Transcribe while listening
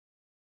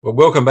Well,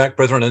 welcome back,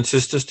 brethren and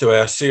sisters, to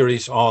our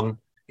series on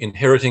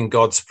inheriting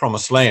God's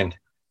promised land.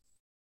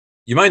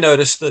 You may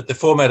notice that the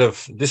format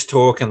of this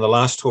talk and the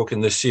last talk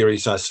in this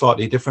series are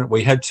slightly different.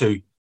 We had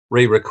to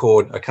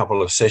re-record a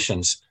couple of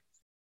sessions,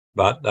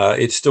 but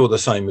it's still the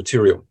same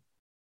material.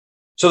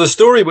 So the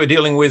story we're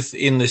dealing with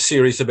in this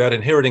series about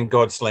inheriting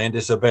God's land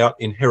is about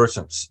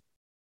inheritance.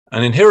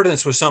 And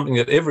inheritance was something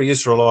that every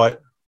Israelite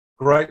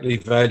greatly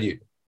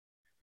valued.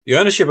 The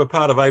ownership of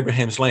part of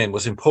Abraham's land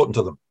was important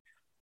to them.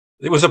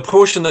 It was a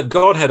portion that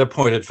God had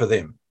appointed for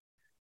them.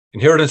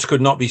 Inheritance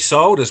could not be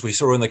sold, as we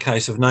saw in the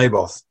case of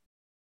Naboth.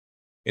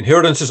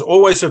 Inheritance is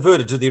always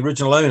reverted to the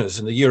original owners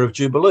in the year of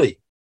Jubilee.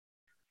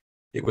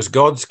 It was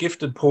God's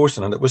gifted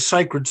portion, and it was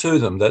sacred to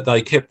them that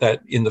they kept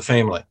that in the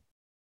family.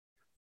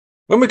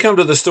 When we come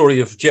to the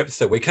story of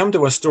Jephthah, we come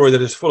to a story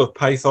that is full of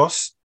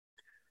pathos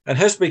and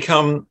has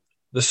become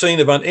the scene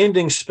of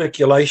unending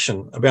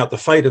speculation about the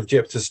fate of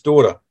Jephthah's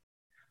daughter.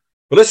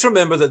 But let's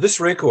remember that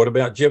this record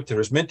about Jephthah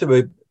is meant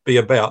to be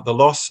about the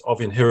loss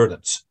of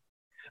inheritance.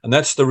 And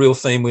that's the real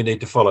theme we need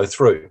to follow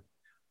through.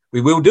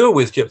 We will deal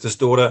with Jephthah's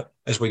daughter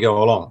as we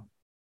go along.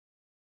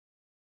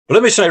 But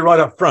let me say right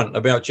up front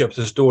about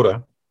Jephthah's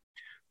daughter,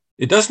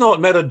 it does not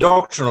matter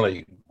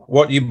doctrinally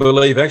what you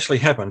believe actually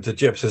happened to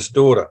Jephthah's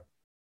daughter.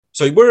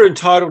 So we're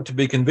entitled to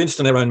be convinced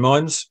in our own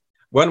minds,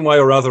 one way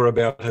or other,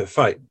 about her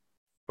fate.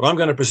 But I'm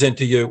going to present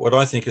to you what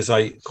I think is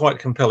a quite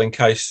compelling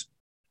case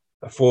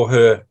for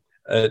her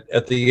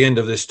at the end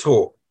of this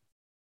talk.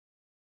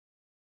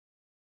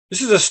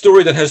 This is a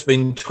story that has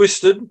been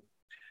twisted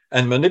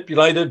and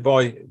manipulated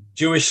by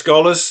Jewish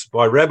scholars,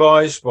 by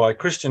rabbis, by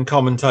Christian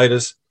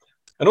commentators,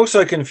 and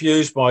also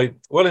confused by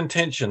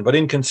well-intentioned but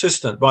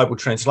inconsistent Bible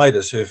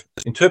translators who've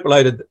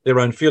interpolated their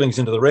own feelings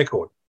into the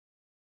record.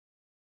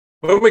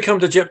 When we come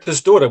to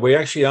Jephthah's daughter, we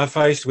actually are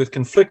faced with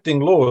conflicting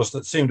laws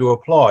that seem to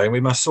apply, and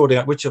we must sort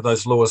out which of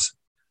those laws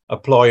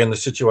apply in the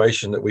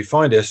situation that we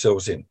find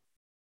ourselves in.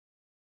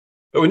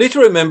 But we need to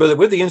remember that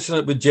with the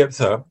incident with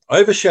Jephthah,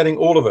 overshadowing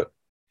all of it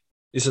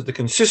is that the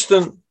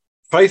consistent,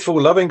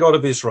 faithful, loving God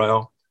of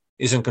Israel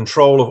is in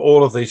control of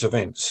all of these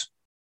events.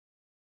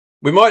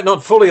 We might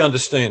not fully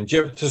understand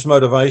Jephthah's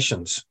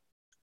motivations,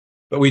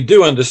 but we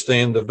do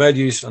understand the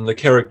values and the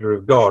character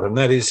of God, and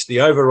that is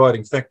the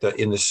overriding factor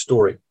in this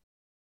story.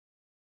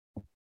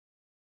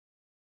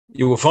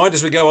 You will find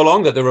as we go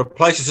along that there are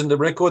places in the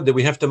record that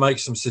we have to make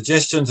some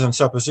suggestions and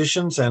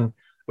suppositions, and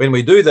when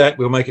we do that,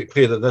 we'll make it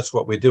clear that that's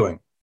what we're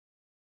doing.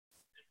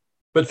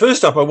 But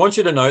first up, I want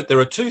you to note there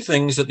are two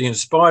things that the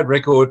inspired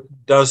record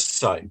does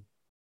say.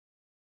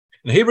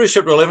 In Hebrews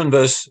chapter 11,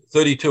 verse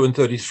 32 and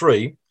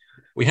 33,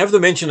 we have the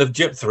mention of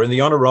Jephthah in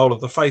the honour roll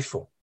of the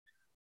faithful.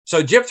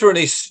 So Jephthah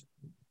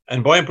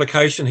and by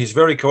implication his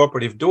very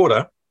cooperative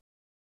daughter,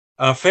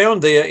 are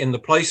found there in the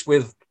place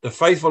where the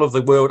faithful of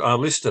the world are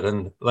listed,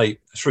 and they,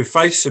 through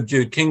faith,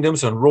 subdued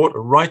kingdoms and wrought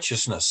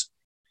righteousness.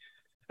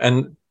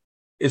 And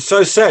it's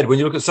so sad when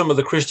you look at some of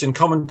the Christian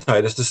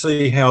commentators to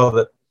see how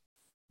that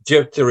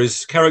Jephthah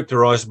is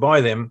characterised by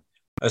them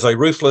as a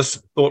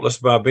ruthless, thoughtless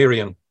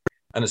barbarian.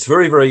 And it's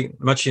very, very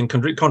much in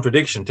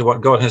contradiction to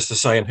what God has to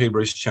say in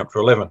Hebrews chapter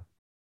 11.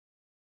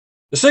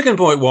 The second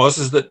point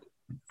is that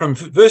from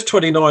verse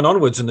 29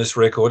 onwards in this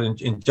record,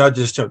 in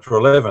Judges chapter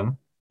 11,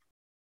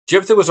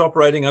 Jephthah was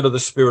operating under the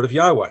Spirit of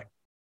Yahweh.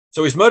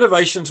 So his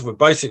motivations were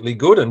basically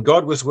good, and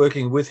God was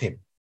working with him,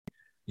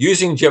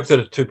 using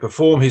Jephthah to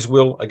perform his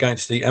will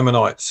against the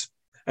Ammonites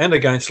and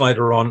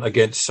later on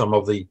against some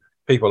of the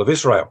people of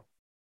Israel.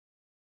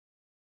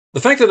 The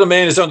fact that a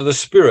man is under the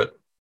Spirit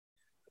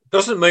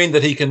doesn't mean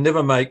that he can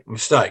never make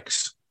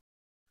mistakes.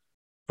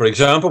 For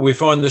example, we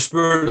find the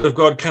Spirit of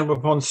God come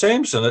upon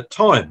Samson at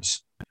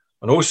times,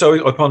 and also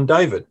upon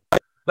David.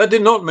 That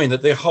did not mean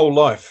that their whole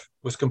life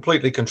was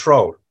completely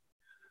controlled.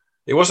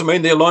 It wasn't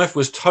mean their life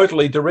was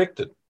totally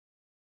directed.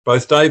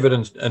 Both David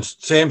and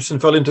Samson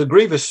fell into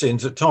grievous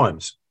sins at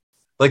times.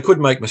 They could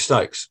make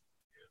mistakes.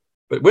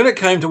 But when it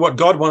came to what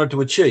God wanted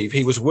to achieve,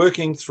 he was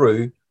working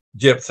through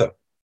Jephthah.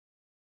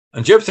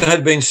 And Jephthah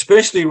had been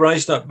specially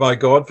raised up by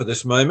God for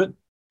this moment,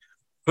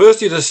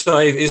 firstly to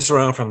save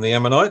Israel from the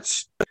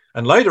Ammonites,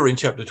 and later in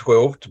chapter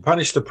 12 to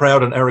punish the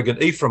proud and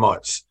arrogant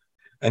Ephraimites.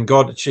 And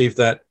God achieved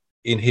that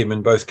in him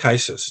in both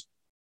cases.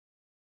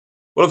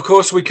 Well, of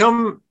course, we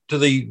come to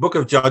the book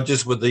of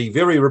Judges with the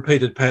very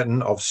repeated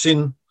pattern of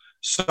sin,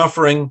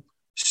 suffering,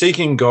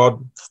 seeking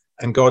God,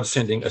 and God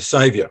sending a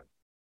saviour.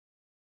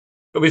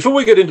 But before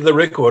we get into the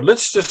record,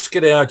 let's just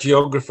get our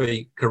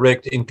geography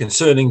correct in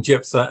concerning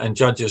Jephthah and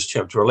Judges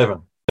chapter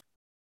 11.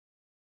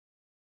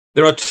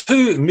 There are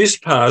two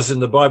Mizpahs in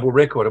the Bible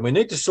record, and we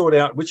need to sort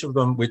out which of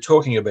them we're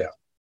talking about.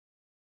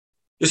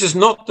 This is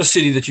not the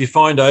city that you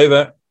find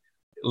over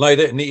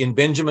later in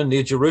Benjamin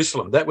near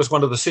Jerusalem. That was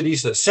one of the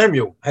cities that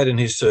Samuel had in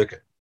his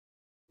circuit.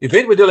 The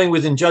event we're dealing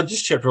with in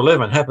Judges chapter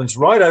 11 happens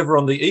right over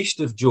on the east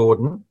of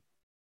Jordan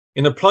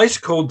in a place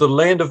called the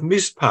land of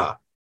Mizpah.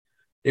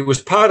 It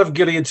was part of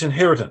Gilead's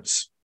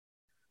inheritance.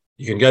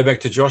 You can go back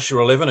to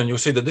Joshua 11 and you'll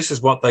see that this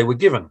is what they were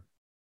given.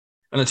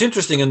 And it's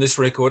interesting in this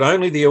record,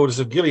 only the elders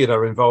of Gilead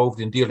are involved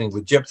in dealing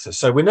with Jephthah.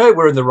 So we know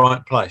we're in the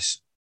right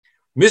place.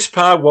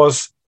 Mizpah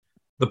was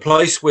the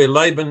place where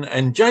Laban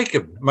and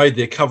Jacob made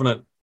their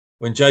covenant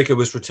when Jacob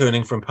was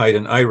returning from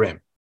Padan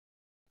Aram.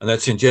 And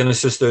that's in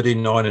Genesis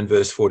 39 and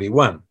verse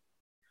 41.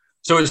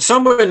 So it's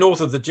somewhere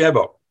north of the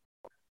Jabbok.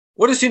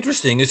 What is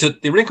interesting is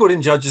that the record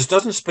in Judges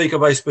doesn't speak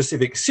of a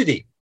specific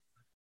city.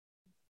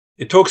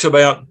 It talks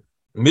about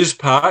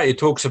Mizpah, it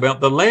talks about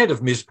the land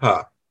of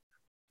Mizpah.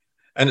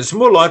 And it's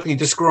more likely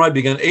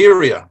describing an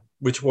area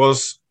which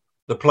was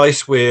the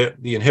place where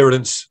the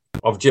inheritance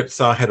of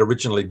Jephthah had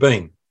originally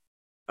been.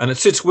 And it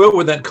sits well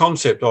with that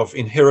concept of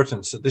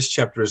inheritance that this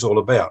chapter is all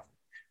about.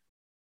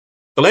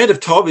 The land of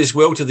Tob is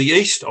well to the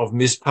east of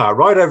Mizpah,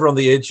 right over on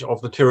the edge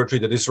of the territory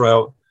that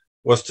Israel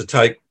was to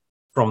take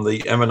from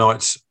the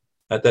Ammonites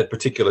at that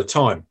particular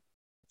time.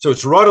 So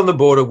it's right on the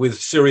border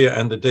with Syria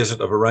and the desert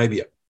of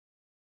Arabia.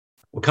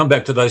 We'll come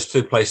back to those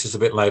two places a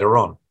bit later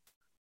on.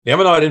 The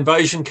Ammonite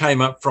invasion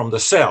came up from the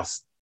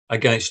south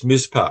against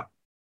Mizpah.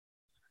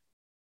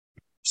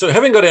 So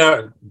having got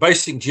our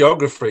basic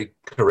geography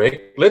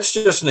correct, let's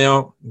just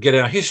now get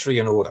our history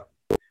in order.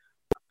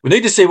 We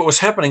need to see what was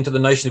happening to the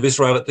nation of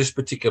Israel at this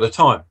particular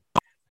time.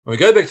 When we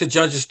go back to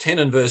Judges 10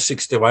 and verse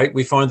 6 to 8,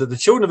 we find that the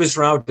children of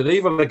Israel did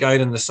evil again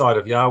in the sight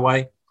of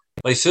Yahweh.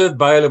 They served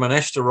Baalim and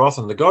Ashtaroth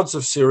and the gods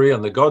of Syria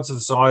and the gods of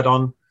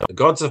Zidon, the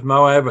gods of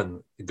Moab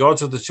and the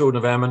gods of the children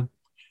of Ammon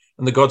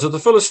and the gods of the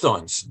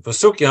Philistines,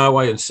 forsook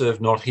Yahweh and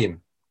served not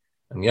him.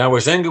 And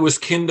Yahweh's anger was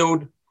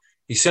kindled.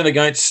 He sent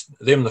against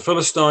them the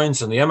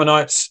Philistines and the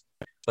Ammonites.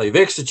 They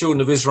vexed the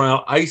children of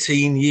Israel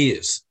 18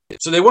 years.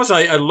 So there was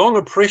a long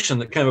oppression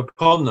that came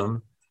upon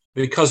them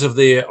because of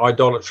their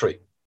idolatry.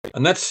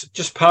 And that's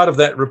just part of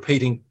that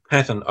repeating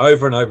pattern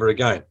over and over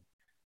again.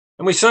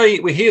 And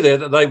we hear there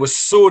that they were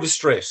sore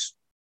distressed,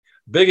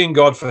 begging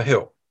God for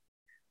help.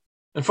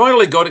 And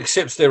finally, God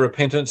accepts their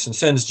repentance and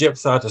sends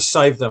Jephthah to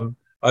save them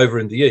over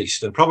in the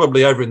east. And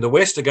probably over in the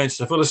west against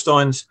the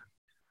Philistines,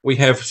 we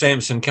have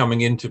Samson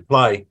coming into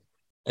play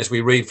as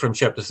we read from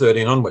chapter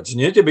 13 onwards. And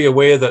you need to be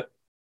aware that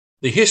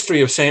the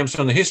history of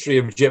Samson and the history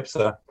of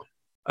Jephthah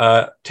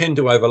tend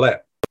to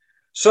overlap.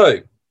 So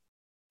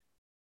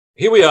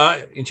here we are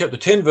in chapter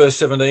 10, verse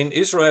 17.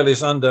 Israel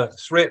is under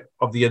threat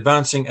of the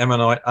advancing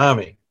Ammonite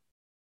army.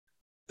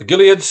 The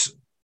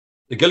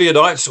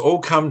Gileadites all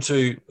come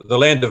to the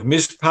land of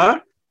Mizpah.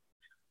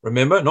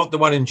 Remember, not the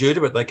one in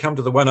Judah, but they come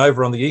to the one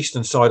over on the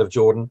eastern side of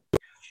Jordan.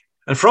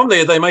 And from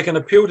there, they make an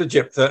appeal to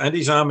Jephthah and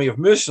his army of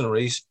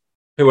mercenaries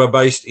who are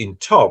based in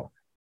Tob.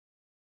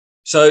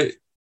 So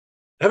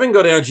having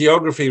got our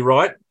geography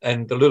right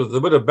and the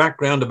bit of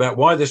background about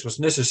why this was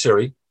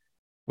necessary,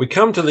 we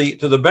come to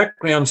the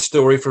background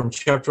story from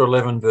chapter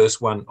 11, verse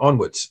 1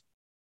 onwards.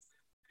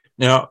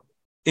 Now,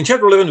 in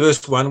chapter 11,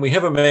 verse 1, we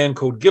have a man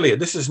called Gilead.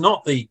 This is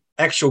not the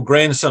actual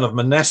grandson of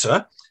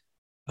Manasseh.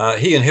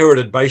 He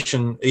inherited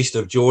Bashan east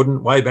of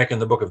Jordan way back in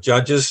the book of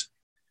Judges.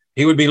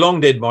 He would be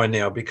long dead by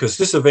now because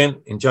this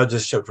event in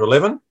Judges chapter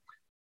 11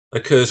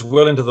 occurs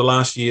well into the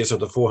last years of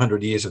the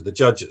 400 years of the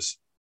Judges.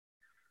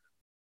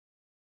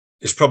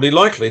 It's probably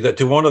likely that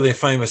to honour their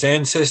famous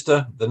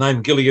ancestor, the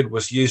name Gilead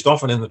was used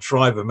often in the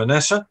tribe of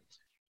Manasseh,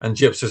 and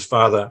Jephthah's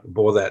father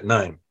bore that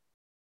name.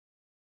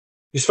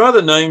 His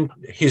father named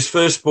his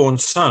firstborn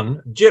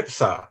son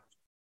Jephthah,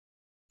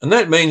 and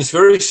that means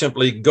very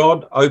simply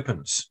God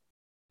opens.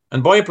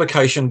 And by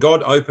implication,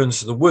 God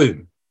opens the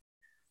womb.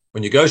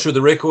 When you go through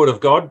the record of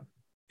God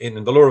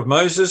in the law of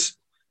Moses,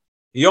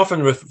 he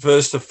often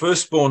refers to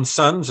firstborn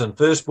sons and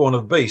firstborn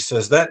of beasts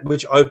as that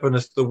which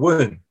openeth the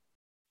womb.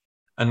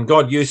 And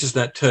God uses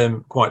that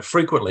term quite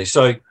frequently.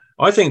 So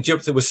I think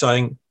Jephthah was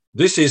saying,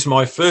 this is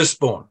my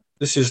firstborn.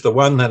 This is the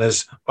one that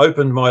has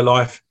opened my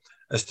life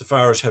as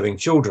far as having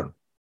children.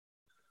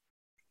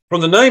 From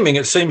the naming,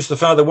 it seems the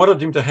father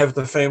wanted him to have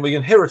the family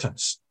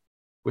inheritance,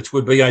 which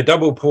would be a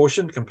double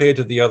portion compared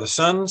to the other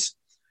sons,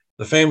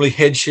 the family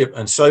headship,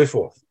 and so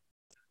forth.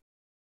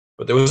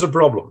 But there was a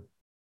problem.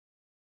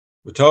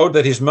 We're told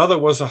that his mother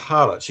was a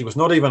harlot. She was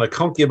not even a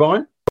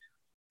concubine,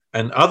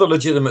 and other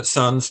legitimate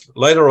sons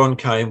later on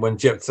came when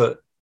Jephthah's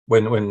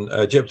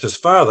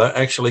father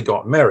actually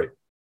got married.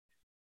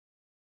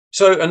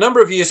 So a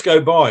number of years go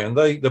by, and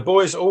the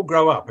boys all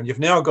grow up, and you've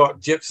now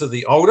got Jephthah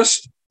the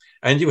oldest,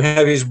 and you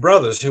have his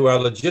brothers who are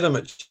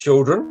legitimate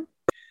children,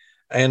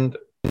 and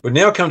we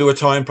now come to a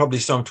time probably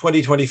some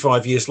 20,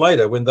 25 years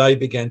later when they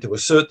began to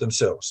assert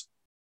themselves.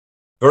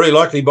 Very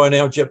likely by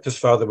now Jephthah's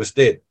father was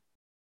dead.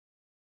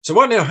 So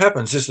what now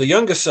happens is the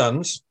younger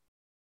sons,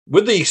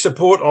 with the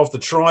support of the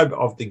tribe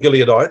of the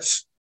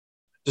Gileadites,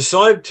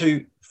 decide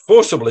to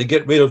forcibly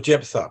get rid of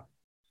Jephthah.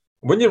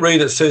 When you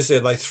read it says there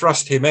they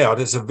thrust him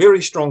out. It's a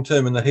very strong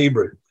term in the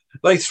Hebrew.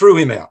 They threw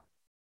him out.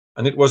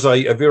 And it was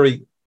a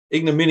very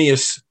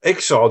ignominious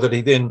exile that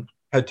he then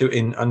had to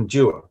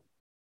endure.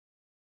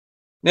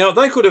 Now,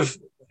 they could have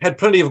had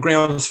plenty of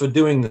grounds for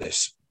doing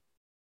this.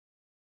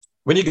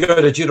 When you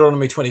go to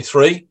Deuteronomy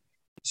 23,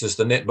 this is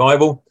the Net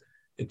Bible,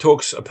 it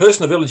talks, a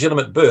person of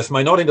illegitimate birth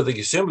may not enter the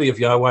assembly of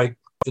Yahweh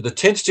to the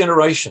 10th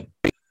generation.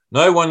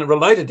 No one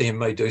related to him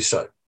may do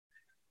so.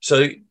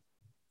 So,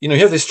 you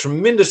have this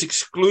tremendous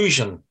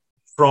exclusion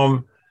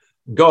from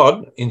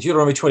God in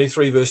Deuteronomy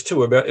 23, verse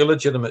 2, about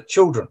illegitimate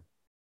children.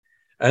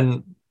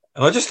 And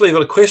I just leave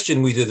a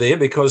question with you there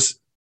because,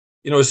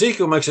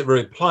 Ezekiel makes it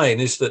very plain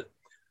is that,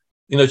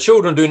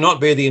 children do not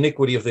bear the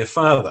iniquity of their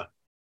father.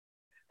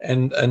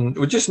 And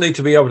we just need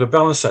to be able to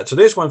balance that. So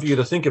there's one for you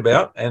to think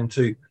about and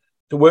to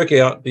work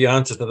out the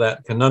answer to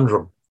that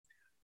conundrum.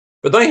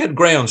 But they had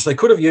grounds. They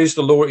could have used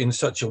the law in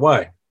such a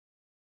way.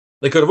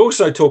 They could have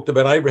also talked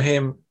about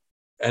Abraham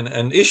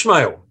and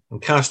Ishmael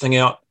and casting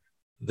out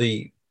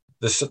the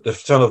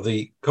son of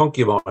the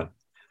concubine.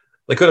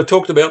 They could have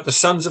talked about the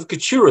sons of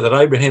Keturah that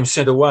Abraham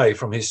sent away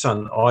from his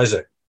son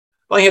Isaac.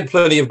 They had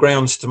plenty of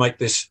grounds to make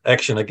this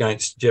action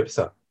against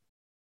Jephthah.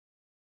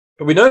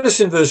 But we notice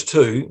in verse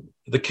 2,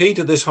 the key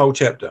to this whole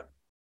chapter.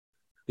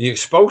 The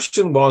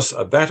expulsion was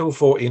a battle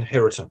for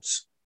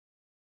inheritance.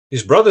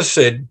 His brothers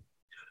said,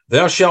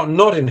 "Thou shalt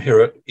not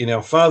inherit in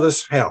our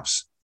father's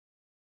house."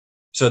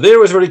 So there it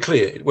was very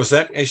clear. It was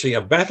actually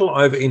a battle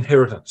over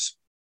inheritance.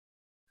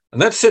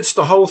 And that sets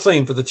the whole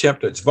theme for the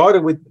chapter. It's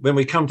vital when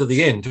we come to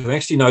the end to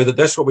actually know that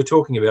that's what we're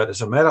talking about.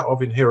 It's a matter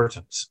of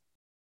inheritance.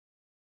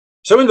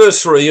 So in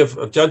verse 3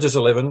 of Judges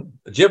 11,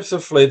 Jephthah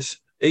fled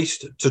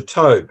east to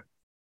Tob.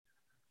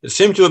 It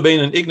seemed to have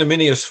been an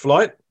ignominious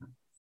flight,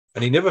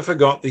 and he never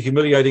forgot the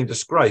humiliating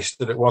disgrace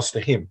that it was to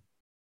him.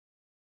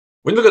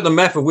 When you look at the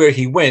map of where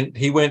he went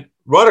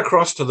right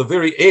across to the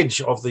very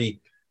edge of the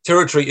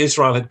territory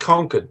Israel had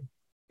conquered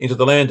into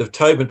the land of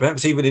Tob and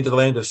perhaps even into the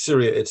land of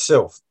Syria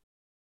itself.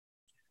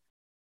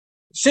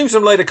 It seems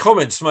from later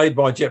comments made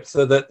by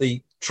Jephthah that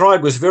the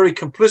tribe was very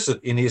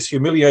complicit in his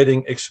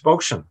humiliating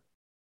expulsion.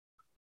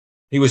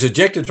 He was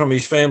ejected from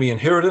his family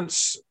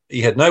inheritance.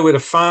 He had nowhere to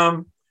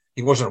farm.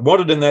 He wasn't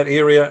wanted in that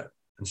area.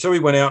 And so he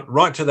went out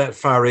right to that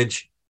far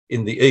edge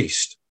in the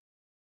east.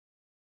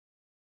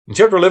 In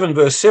chapter 11,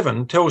 verse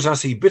 7 tells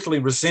us he bitterly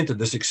resented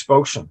this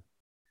expulsion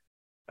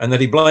and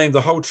that he blamed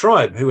the whole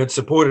tribe who had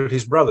supported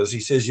his brothers. He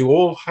says, "You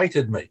all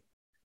hated me."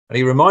 And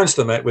he reminds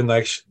them that when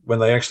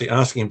they actually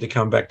ask him to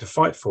come back to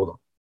fight for them.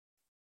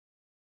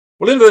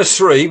 Well, in verse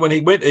 3, when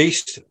he went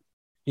east,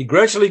 he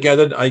gradually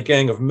gathered a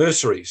gang of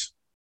mercenaries.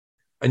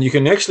 And you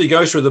can actually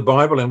go through the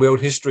Bible and world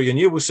history and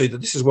you will see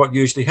that this is what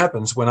usually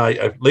happens when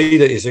a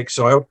leader is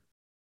exiled.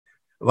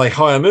 They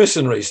hire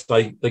mercenaries.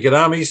 They get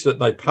armies that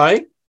they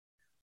pay,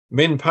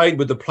 men paid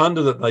with the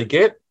plunder that they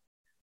get.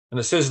 And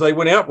it says they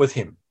went out with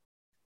him.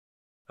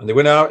 And they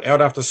went out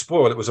after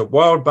spoil. It was a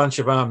wild bunch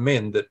of armed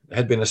men that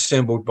had been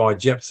assembled by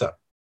Jephthah.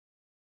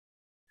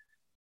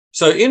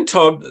 So in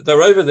Tob,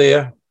 they're over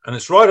there, and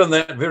it's right on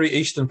that very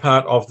eastern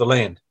part of the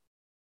land.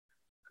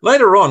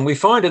 Later on, we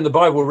find in the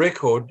Bible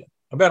record,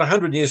 about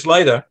 100 years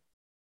later,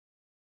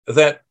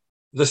 that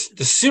the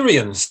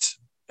Syrians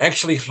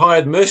actually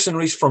hired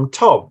mercenaries from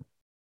Tob.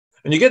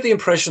 And you get the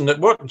impression that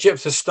what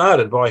Jephthah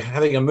started by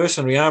having a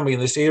mercenary army in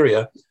this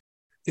area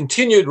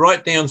continued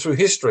right down through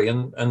history,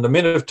 and the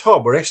men of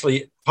Tob were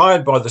actually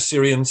hired by the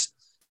Syrians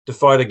to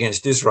fight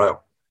against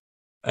Israel.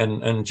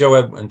 And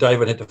Joab and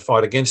David had to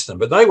fight against them.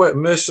 But they were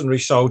mercenary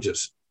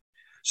soldiers.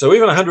 So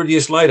even 100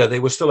 years later,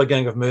 there was still a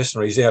gang of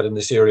mercenaries out in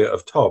this area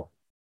of Tob.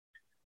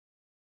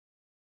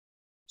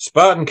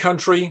 Spartan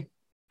country,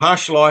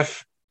 harsh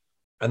life,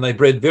 and they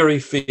bred very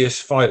fierce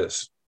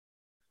fighters.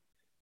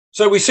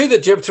 So we see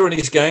that Jephthah and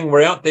his gang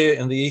were out there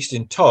in the east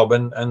in Tob,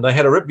 and they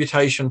had a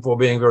reputation for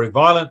being very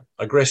violent,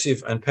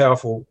 aggressive, and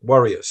powerful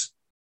warriors.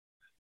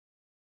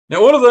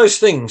 Now, all of those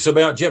things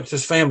about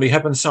Jephthah's family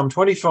happened some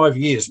 25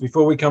 years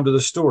before we come to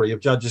the story of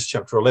Judges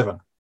chapter 11.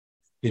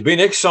 He'd been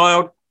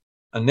exiled,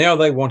 and now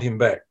they want him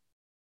back.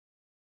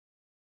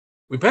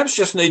 We perhaps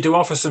just need to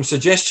offer some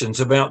suggestions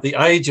about the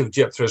age of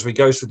Jephthah as we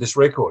go through this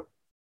record.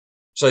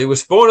 So he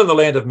was born in the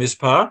land of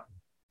Mizpah.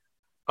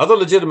 Other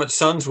legitimate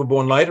sons were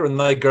born later and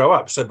they grow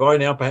up. So by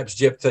now, perhaps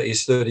Jephthah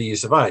is 30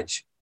 years of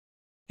age.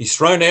 He's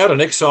thrown out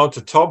and exiled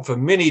to Tob for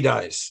many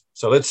days.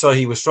 So let's say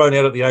he was thrown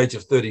out at the age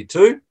of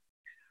 32.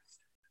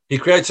 He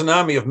creates an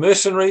army of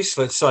mercenaries,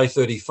 let's say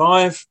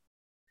 35.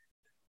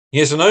 He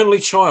has an only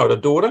child, a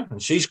daughter,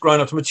 and she's grown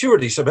up to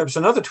maturity. So perhaps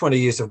another 20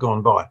 years have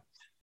gone by.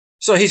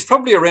 So he's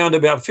probably around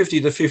about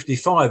 50 to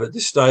 55 at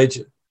this stage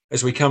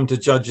as we come to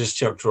Judges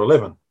chapter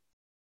 11.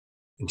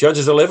 In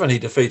Judges 11, he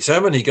defeats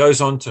Ammon. He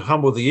goes on to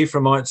humble the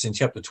Ephraimites in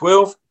chapter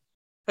 12.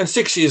 And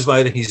 6 years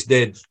later, he's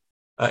dead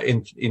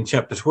in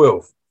chapter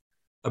 12,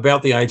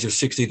 about the age of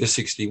 60 to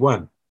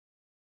 61.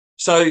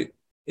 So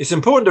it's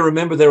important to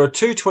remember there are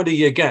two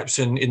 20-year gaps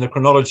in the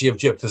chronology of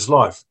Jephthah's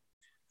life.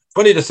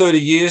 20 to 30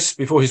 years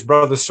before his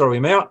brothers throw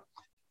him out,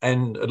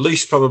 and at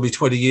least probably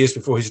 20 years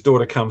before his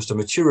daughter comes to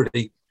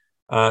maturity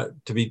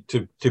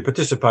to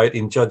participate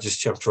in Judges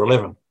chapter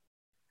 11.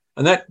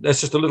 And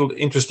that's just a little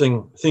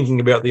interesting thinking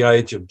about the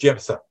age of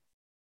Jephthah.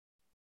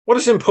 What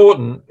is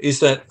important is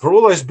that for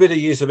all those bitter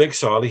years of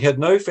exile, he had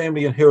no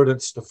family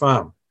inheritance to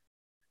farm.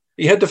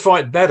 He had to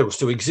fight battles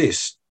to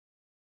exist,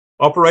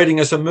 operating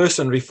as a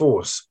mercenary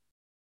force,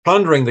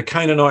 plundering the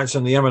Canaanites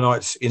and the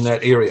Ammonites in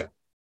that area.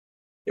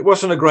 It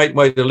wasn't a great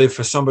way to live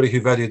for somebody who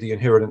valued the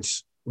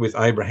inheritance with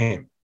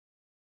Abraham.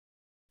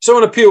 So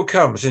an appeal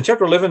comes. In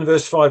chapter 11,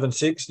 verse 5 and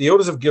 6, the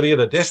elders of Gilead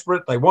are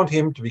desperate. They want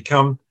him to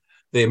become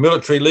their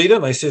military leader.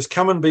 They says,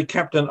 come and be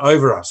captain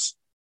over us.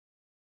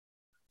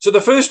 So the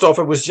first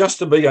offer was just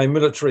to be a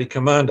military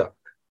commander.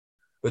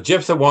 But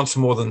Jephthah wants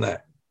more than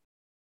that.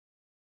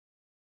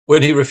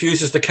 When he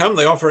refuses to come,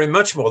 they offer him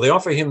much more. They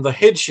offer him the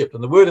headship,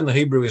 and the word in the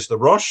Hebrew is the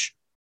rosh.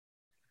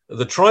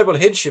 The tribal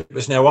headship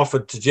is now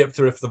offered to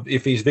Jephthah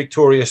if he's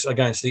victorious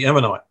against the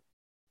Ammonite.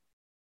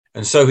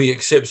 And so he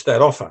accepts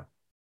that offer.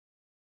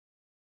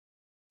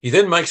 He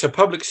then makes a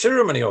public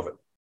ceremony of it.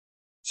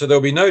 So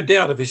there'll be no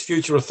doubt of his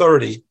future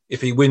authority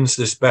if he wins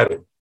this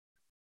battle.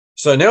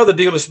 So now the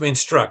deal has been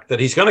struck that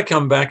he's going to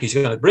come back, he's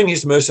going to bring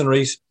his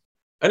mercenaries,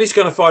 and he's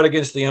going to fight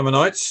against the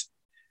Ammonites.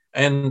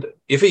 And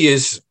if he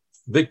is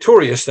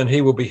victorious, then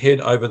he will be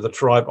head over the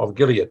tribe of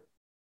Gilead.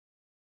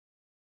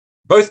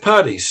 Both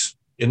parties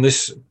in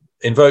this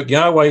invoke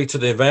Yahweh to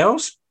their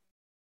vows,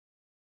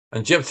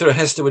 and Jephthah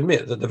has to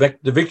admit that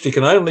the victory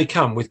can only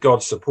come with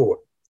God's support.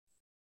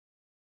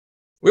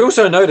 We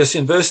also notice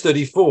in verse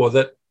 34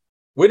 that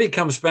when he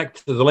comes back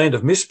to the land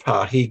of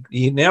Mizpah, he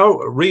now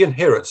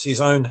re-inherits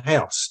his own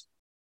house.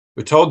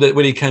 We're told that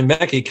when he came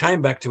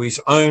back to his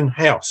own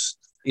house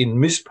in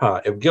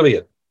Mizpah of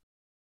Gilead.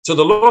 So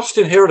the lost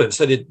inheritance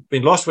that had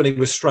been lost when he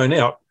was thrown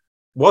out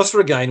was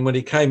regained when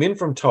he came in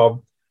from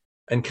Tob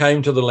and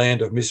came to the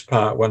land of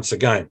Mizpah once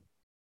again.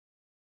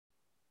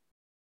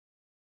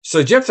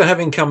 So Jephthah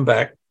having come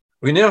back,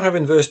 we now have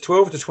in verse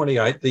 12 to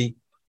 28 the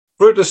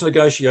fruitless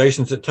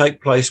negotiations that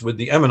take place with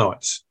the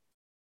Ammonites.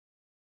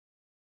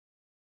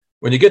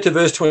 When you get to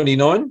verse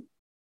 29,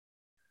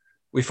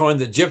 we find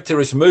that Jephthah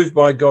is moved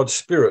by God's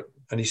Spirit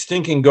and he's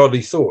thinking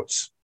godly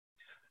thoughts.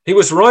 He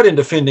was right in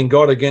defending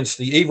God against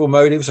the evil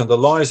motives and the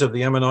lies of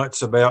the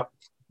Ammonites about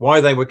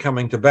why they were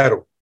coming to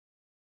battle.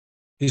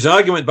 His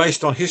argument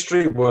based on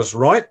history was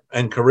right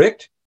and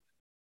correct,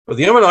 but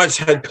the Ammonites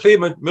had clear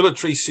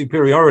military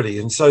superiority,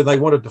 and so they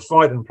wanted to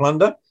fight and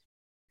plunder,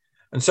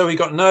 and so he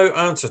got no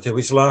answer to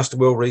his last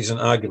well-reasoned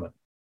argument.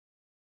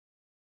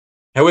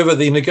 However,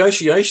 the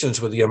negotiations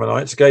with the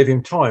Ammonites gave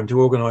him time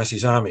to organise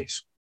his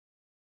armies.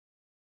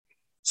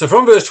 So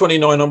from verse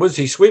 29 onwards,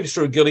 he sweeps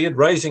through Gilead,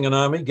 raising an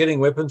army, getting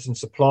weapons and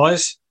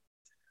supplies,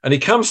 and he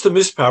comes to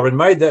Mizpah and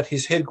made that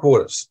his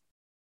headquarters.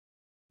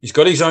 He's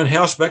got his own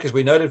house back, as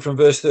we noted from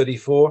verse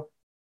 34,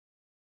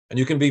 and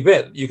you can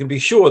be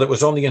sure that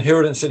was on the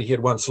inheritance that he had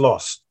once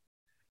lost.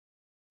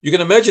 You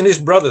can imagine his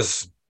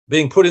brothers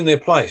being put in their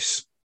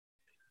place,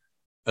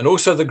 and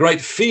also the great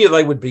fear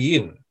they would be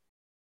in.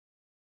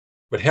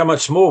 But how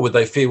much more would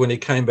they fear when he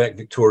came back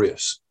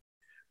victorious?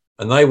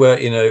 And they were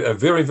in a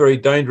very, very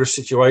dangerous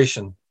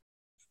situation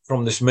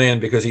from this man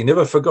because he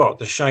never forgot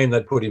the shame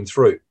they'd put him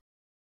through.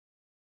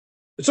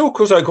 It's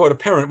also quite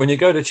apparent when you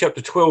go to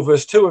chapter 12,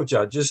 verse 2 of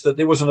Judges, that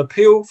there was an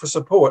appeal for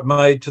support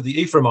made to the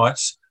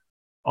Ephraimites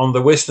on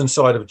the western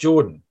side of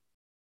Jordan.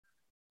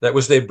 That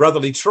was their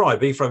brotherly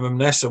tribe. Ephraim and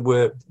Manasseh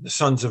were the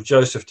sons of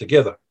Joseph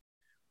together.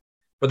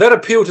 But that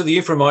appeal to the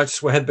Ephraimites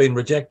had been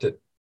rejected.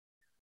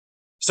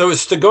 So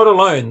it's to God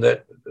alone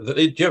that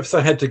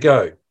Jephthah had to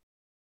go.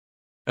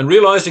 And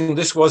realizing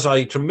this was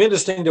a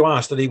tremendous thing to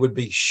ask, that he would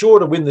be sure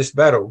to win this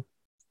battle,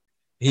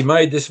 he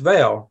made this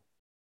vow,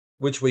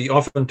 which we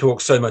often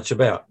talk so much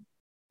about.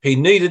 He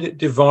needed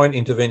divine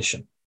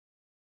intervention.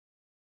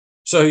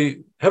 So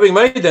having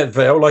made that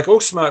vow, like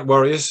all smart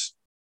warriors,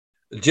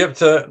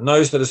 Jephthah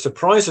knows that a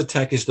surprise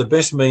attack is the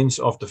best means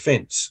of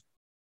defense.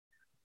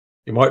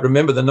 You might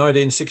remember the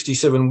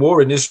 1967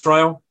 war in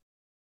Israel.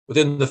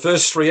 Within the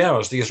first 3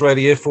 hours, the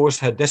Israeli Air Force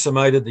had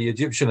decimated the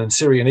Egyptian and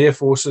Syrian air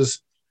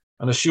forces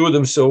and assured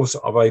themselves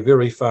of a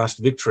very fast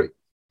victory.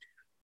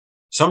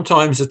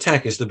 Sometimes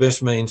attack is the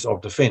best means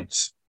of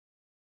defense.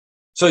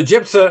 So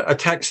Jephthah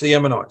attacks the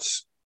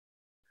Ammonites.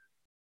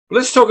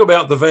 Let's talk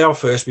about the vow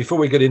first before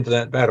we get into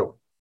that battle.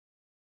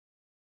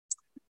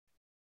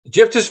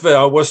 Jephthah's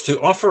vow was to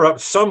offer up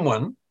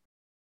someone,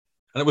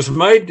 and it was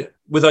made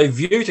with a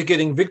view to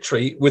getting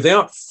victory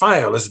without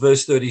fail, as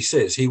verse 30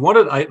 says. He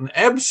wanted an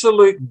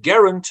absolute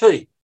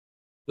guarantee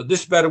that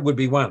this battle would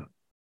be won.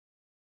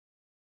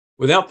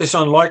 Without this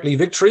unlikely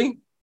victory,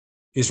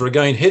 his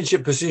regained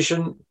headship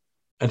position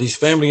and his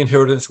family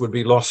inheritance would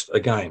be lost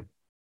again.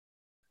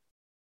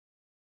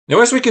 Now,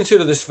 as we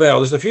consider this vow,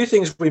 there's a few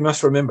things we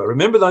must remember.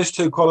 Remember those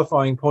two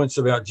qualifying points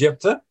about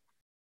Jephthah?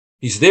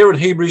 He's there in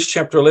Hebrews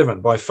chapter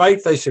 11. By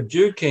faith, they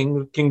subdued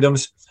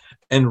kingdoms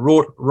and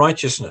wrought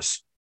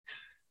righteousness.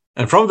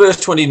 And from verse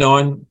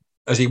 29,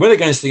 as he went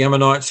against the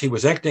Ammonites, he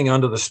was acting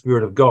under the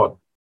Spirit of God.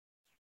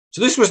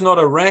 So this was not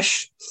a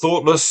rash,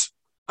 thoughtless,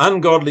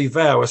 ungodly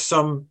vow, as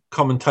some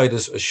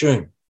commentators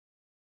assume.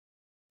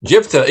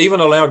 Jephthah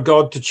even allowed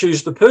God to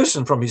choose the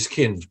person from his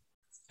kin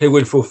who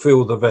would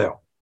fulfill the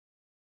vow.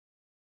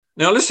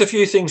 Now, list a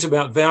few things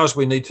about vows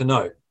we need to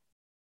know.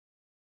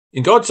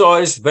 In God's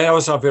eyes,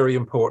 vows are very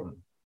important.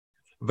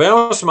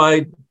 Vows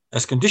made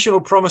as conditional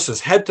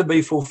promises had to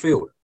be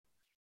fulfilled.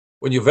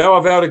 When you vow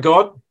a vow to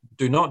God,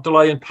 do not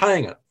delay in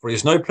paying it, for he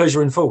has no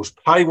pleasure in fools.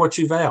 Pay what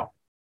you vow.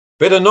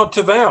 Better not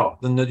to vow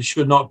than that you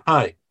should not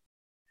pay.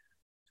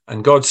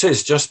 And God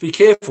says, just be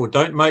careful.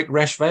 Don't make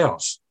rash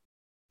vows.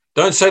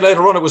 Don't say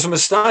later on it was a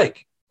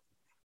mistake.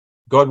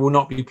 God will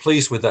not be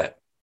pleased with that.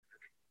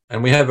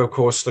 And we have, of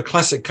course, the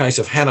classic case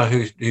of Hannah,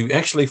 who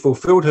actually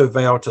fulfilled her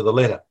vow to the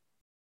letter.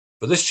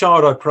 For this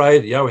child I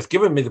prayed, Yahweh hath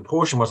given me the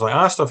portion was I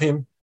asked of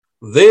him.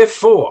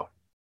 Therefore,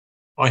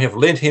 I have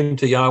lent him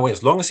to Yahweh.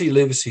 As long as he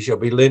lives, he shall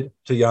be lent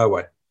to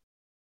Yahweh.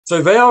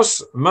 So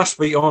vows must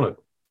be honoured.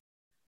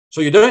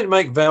 So you don't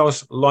make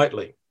vows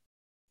lightly.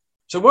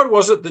 So what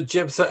was it that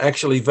Jephthah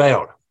actually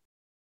vowed?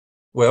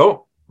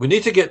 Well, we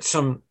need to get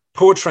some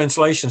poor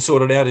translation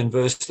sorted out in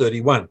verse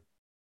 31.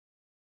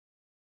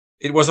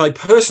 It was a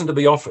person to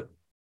be offered.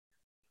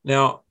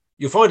 Now,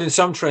 you'll find in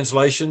some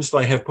translations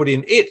they have put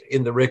in it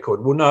in the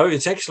record. Well, no,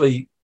 it's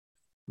actually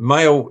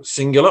male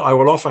singular. I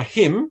will offer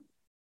him,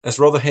 as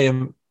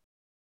Rotherham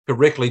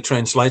correctly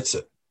translates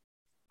it.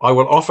 I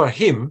will offer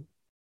him.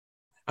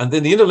 And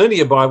then the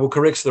Interlinear Bible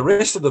corrects the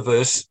rest of the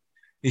verse.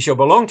 He shall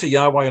belong to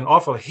Yahweh and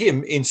offer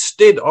him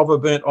instead of a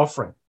burnt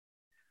offering.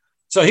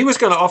 So he was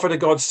going to offer to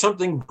God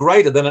something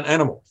greater than an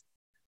animal.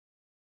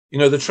 You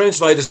know, the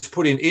translators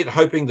put in it,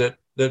 hoping that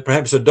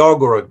perhaps a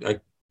dog or a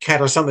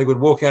cat or something would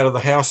walk out of the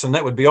house and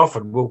that would be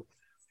offered. Well,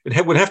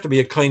 it would have to be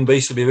a clean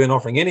beast to be a burnt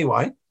offering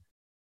anyway.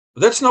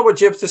 But that's not what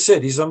Jephthah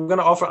said. He said, I'm going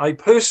to offer a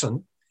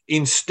person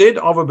instead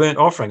of a burnt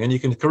offering. And you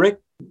can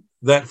correct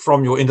that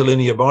from your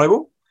Interlinear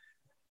Bible.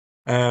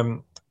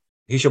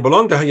 He shall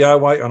belong to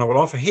Yahweh, and I will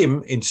offer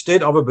him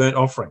instead of a burnt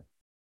offering.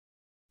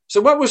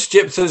 So what was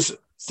Jephthah's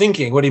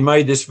thinking when he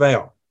made this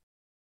vow?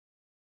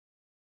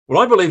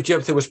 Well, I believe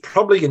Jephthah was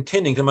probably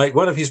intending to make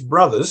one of his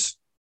brothers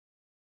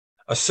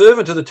a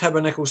servant to the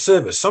tabernacle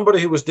service, somebody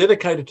who was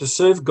dedicated to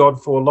serve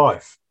God for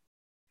life.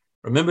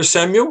 Remember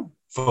Samuel?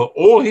 For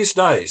all his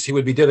days, he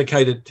would be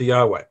dedicated to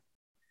Yahweh.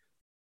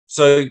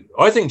 So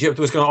I think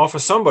Jephthah was going to offer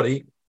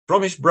somebody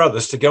from his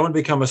brothers to go and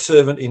become a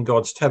servant in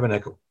God's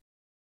tabernacle.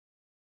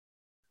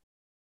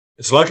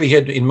 It's likely he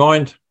had in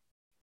mind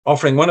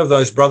offering one of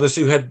those brothers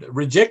who had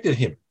rejected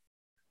him,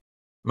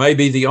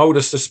 maybe the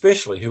oldest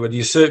especially, who had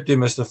usurped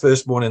him as the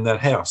firstborn in that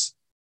house.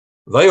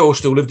 They all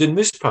still lived in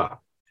Mizpah.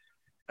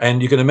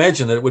 And you can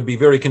imagine that it would be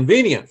very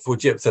convenient for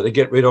Jephthah to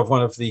get rid of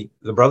one of the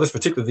brothers,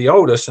 particularly the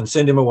oldest, and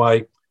send him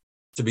away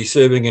to be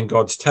serving in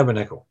God's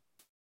tabernacle.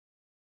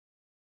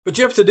 But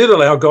Jephthah did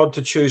allow God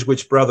to choose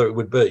which brother it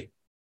would be.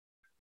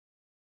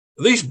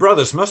 These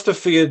brothers must have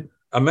feared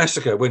a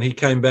massacre when he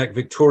came back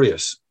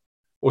victorious,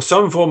 or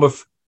some form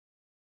of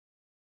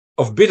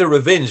bitter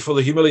revenge for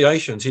the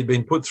humiliations he'd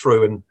been put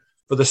through and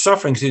for the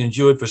sufferings he'd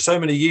endured for so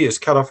many years,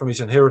 cut off from his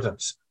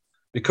inheritance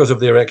because of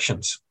their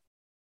actions.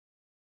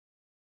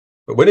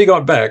 But when he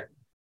got back,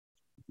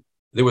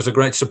 there was a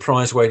great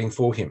surprise waiting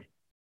for him.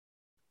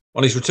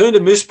 On his return to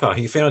Mizpah,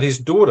 he found his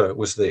daughter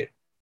was there.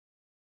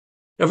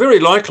 Now, very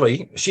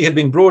likely, she had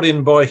been brought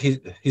in by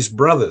his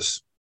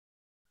brothers.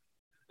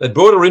 They'd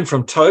brought her in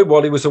from Tob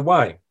while he was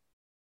away,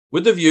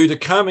 with the view to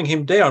calming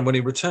him down when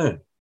he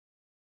returned.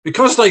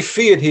 Because they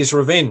feared his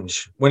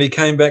revenge when he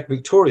came back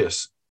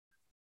victorious,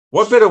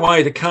 what better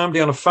way to calm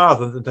down a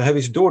father than to have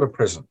his daughter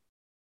present?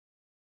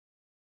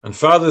 And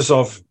fathers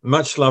of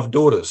much-loved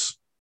daughters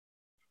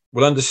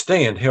will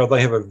understand how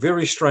they have a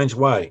very strange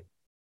way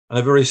and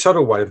a very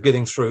subtle way of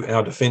getting through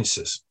our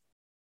defences.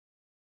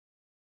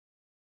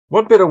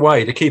 What better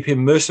way to keep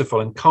him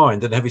merciful and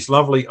kind than to have his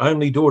lovely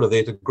only daughter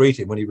there to greet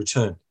him when he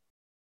returned?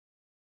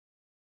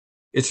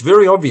 It's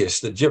very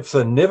obvious that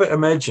Jephthah never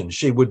imagined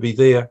she would be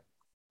there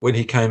when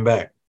he came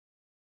back.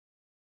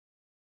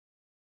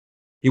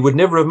 He would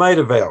never have made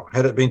a vow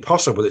had it been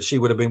possible that she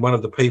would have been one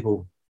of the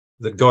people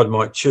that God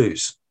might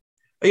choose.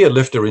 He had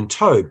left her in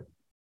Tob.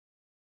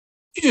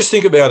 You just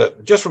think about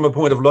it, just from a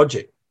point of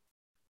logic.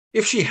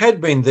 If she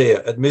had been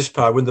there at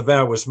Mizpah when the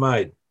vow was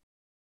made,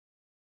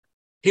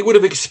 he would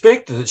have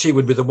expected that she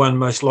would be the one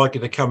most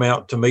likely to come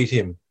out to meet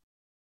him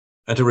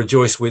and to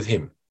rejoice with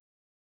him.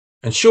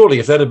 And surely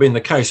if that had been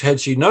the case, had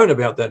she known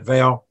about that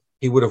vow,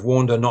 he would have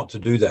warned her not to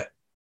do that.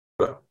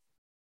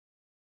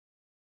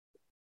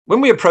 When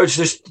we approach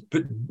this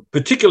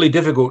particularly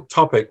difficult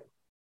topic,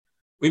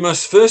 we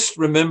must first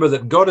remember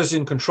that God is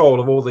in control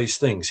of all these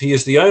things. He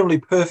is the only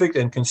perfect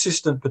and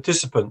consistent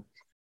participant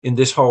in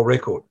this whole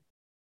record.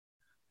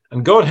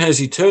 And God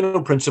has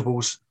eternal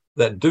principles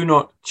that do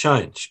not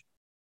change.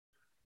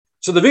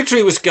 So the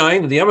victory was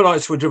gained and the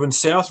Ammonites were driven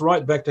south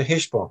right back to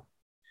Heshbon.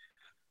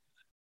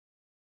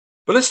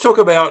 But let's talk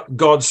about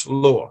God's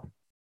law.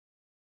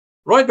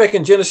 Right back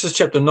in Genesis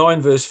chapter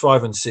 9, verse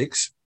 5 and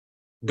 6,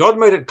 God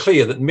made it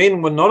clear that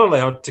men were not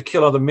allowed to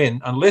kill other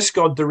men unless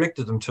God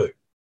directed them to.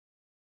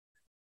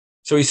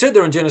 So he said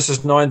there in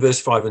Genesis 9, verse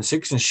 5 and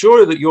 6, and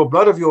surely that your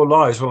blood of your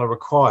lives will I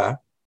require.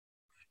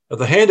 At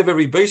the hand of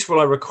every beast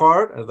will I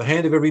require it, and at the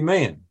hand of every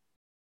man.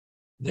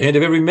 At the hand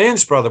of every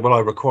man's brother will I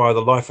require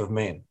the life of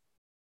man.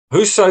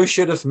 Whoso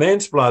sheddeth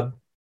man's blood,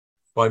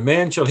 by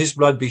man shall his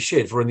blood be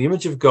shed, for in the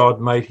image of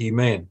God made he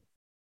man.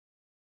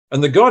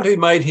 And the God who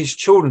made his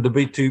children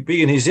to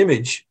be in his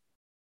image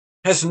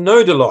has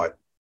no delight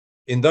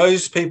in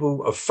those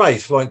people of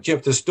faith like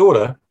Jephthah's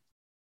daughter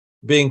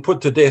being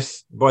put to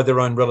death by their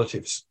own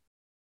relatives.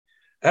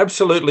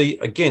 absolutely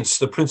against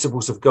the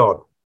principles of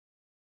God.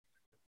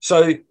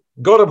 So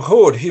God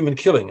abhorred human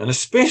killing, and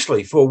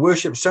especially for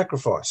worship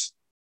sacrifice.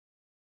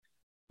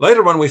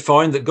 Later on, we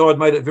find that God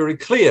made it very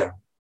clear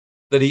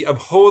that he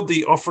abhorred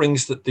the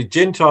offerings that the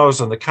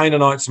Gentiles and the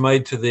Canaanites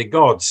made to their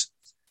gods,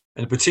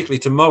 and particularly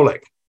to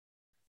Molech.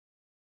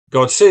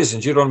 God says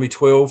in Deuteronomy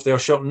 12, "Thou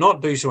shalt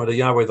not do so unto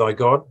Yahweh thy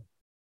God,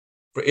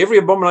 for every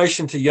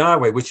abomination to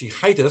Yahweh which he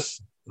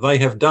hateth, they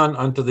have done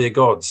unto their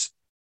gods.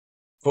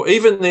 For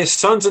even their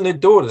sons and their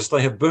daughters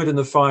they have burnt in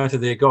the fire to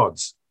their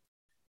gods."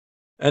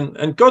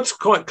 And God's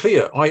quite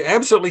clear. I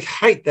absolutely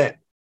hate that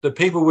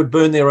people would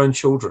burn their own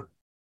children.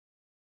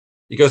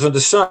 He goes on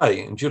to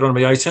say in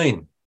Deuteronomy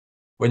 18,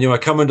 "When you are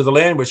come into the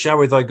land which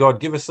Yahweh thy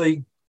God giveth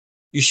thee,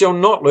 you shall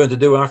not learn to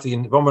do after the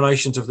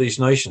abominations of these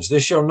nations.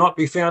 There shall not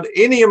be found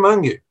any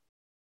among you,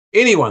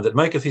 anyone that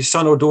maketh his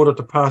son or daughter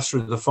to pass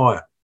through the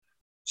fire."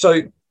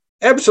 So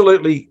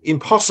absolutely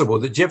impossible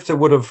that Jephthah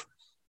would have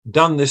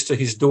done this to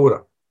his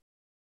daughter,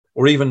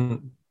 or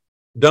even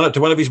done it to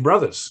one of his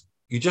brothers.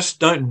 You just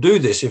don't do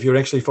this if you're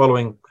actually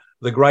following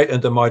the great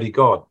and the mighty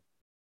God.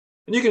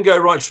 And you can go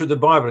right through the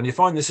Bible and you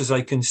find this is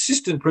a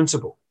consistent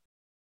principle.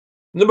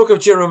 In the book of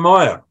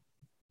Jeremiah,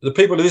 the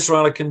people of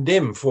Israel are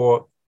condemned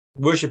for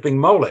worshipping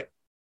Molech. It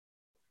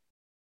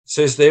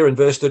says there in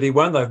verse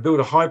 31, "They've built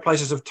a high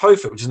places of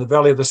Tophet, which is in the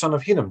valley of the son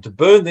of Hinnom, to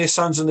burn their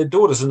sons and their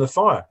daughters in the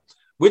fire,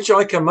 which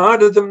I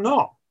commanded them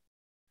not."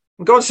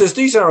 And God says,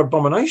 these are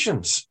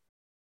abominations.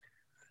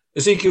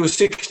 Ezekiel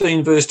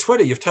 16, verse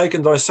 20, "You've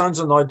taken thy sons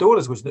and thy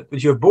daughters,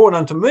 which you have borne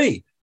unto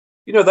me."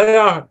 You know,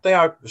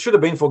 they should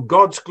have been for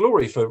God's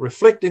glory, for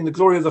reflecting the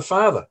glory of the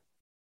Father.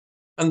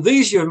 "And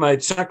these you have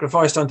made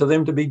sacrificed unto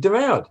them to be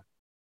devoured.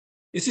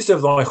 Is this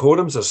of thy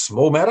whoredoms a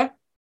small matter?"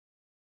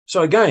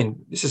 So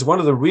again, this is one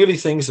of the really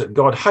things that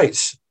God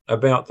hates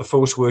about the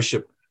false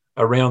worship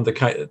around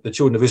the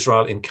children of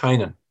Israel in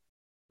Canaan,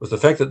 was the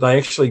fact that they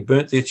actually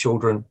burnt their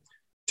children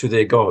to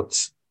their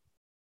gods.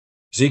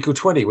 Ezekiel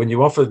 20, "When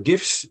you offer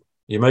gifts,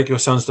 you make your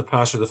sons to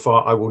pass through the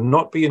fire. I will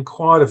not be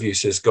inquired of you,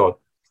 says God.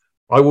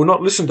 I will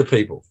not listen to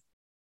people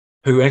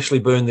who actually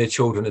burn their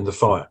children in the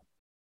fire."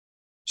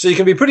 So you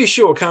can be pretty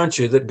sure, can't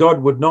you, that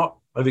God would not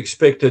have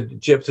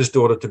expected Jephthah's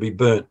daughter to be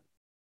burnt,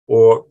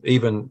 or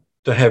even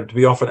to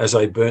be offered as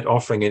a burnt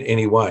offering in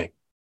any way.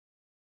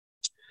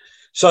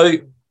 So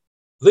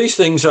these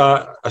things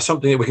are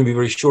something that we can be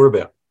very sure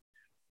about.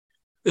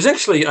 There's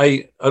actually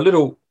a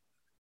little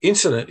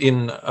incident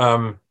in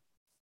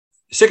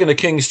 2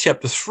 Kings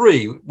chapter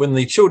 3, when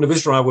the children of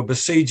Israel were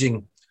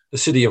besieging the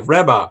city of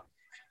Rabbah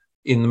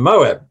in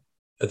Moab,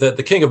 that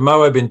the king of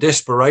Moab, in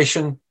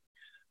desperation,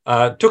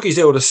 took his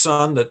eldest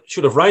son that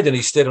should have reigned in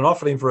his stead and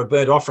offered him for a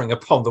burnt offering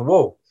upon the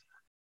wall.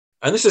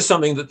 And this is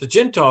something that the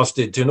Gentiles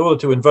did in order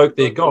to invoke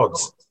their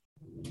gods.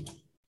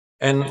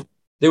 And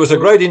there was a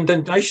great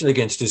indignation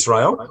against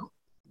Israel,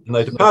 and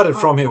they departed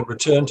from him and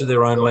returned to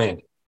their own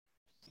land.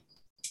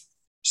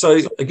 So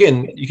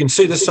again, you can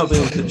see this is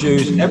something that the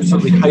Jews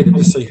absolutely hated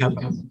to see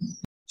happen.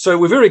 So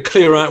we're very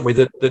clear, aren't we,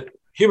 that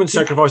human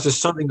sacrifice is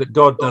something that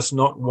God does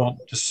not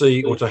want to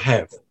see or to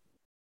have.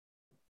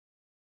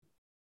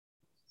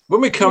 When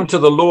we come to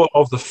the law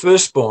of the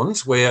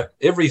firstborns, where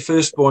every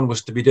firstborn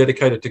was to be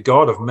dedicated to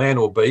God, of man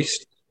or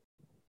beast,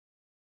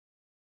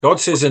 God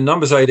says in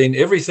Numbers 18,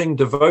 "Everything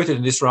devoted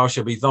in Israel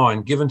shall be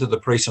thine, given to the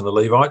priests and the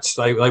Levites."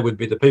 They would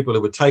be the people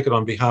who would take it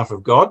on behalf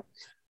of God.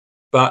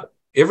 But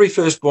every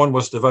firstborn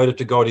was devoted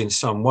to God in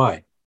some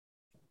way.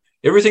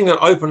 Everything that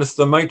openeth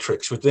the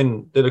matrix, which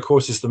then of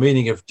course is the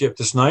meaning of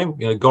Jephthah's name.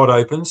 You know, God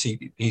opens.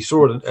 He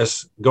saw it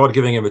as God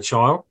giving him a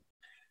child.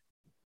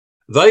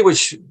 "They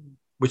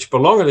which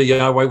belong unto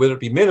Yahweh, whether it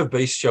be men or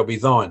beasts, shall be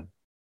thine.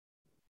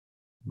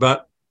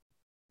 But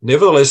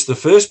nevertheless, the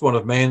firstborn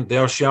of man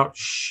thou shalt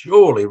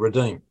surely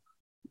redeem.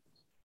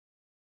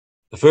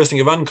 The firsting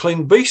of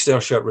unclean beasts thou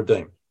shalt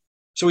redeem."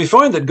 So we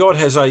find that God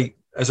has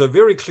a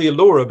very clear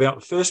law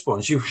about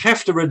firstborns. You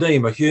have to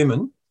redeem a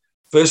human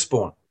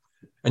firstborn,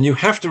 and you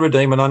have to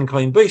redeem an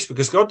unclean beast,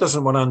 because God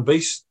doesn't want an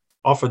beast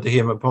offered to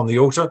him upon the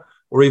altar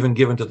or even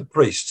given to the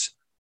priests.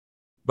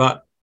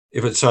 But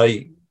if it's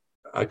a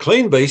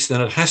clean beast, then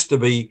it has to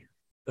be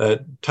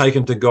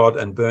taken to God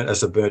and burnt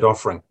as a burnt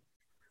offering.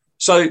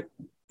 So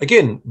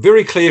again,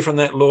 very clear from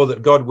that law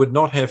that God would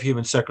not have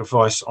human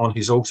sacrifice on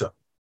his altar.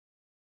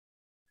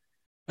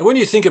 And when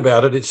you think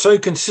about it, it's so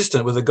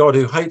consistent with a God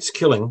who hates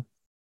killing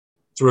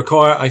to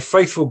require a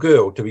faithful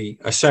girl to be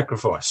a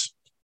sacrifice.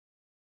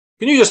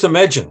 Can you just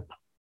imagine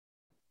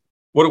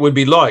what it would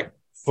be like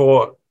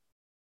for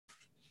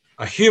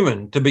a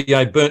human to be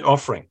a burnt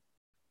offering?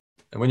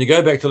 And when you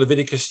go back to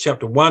Leviticus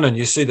chapter 1 and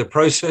you see the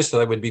process,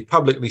 they would be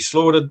publicly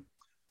slaughtered,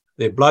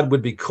 their blood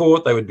would be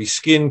caught, they would be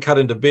skinned, cut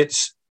into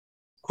bits.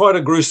 Quite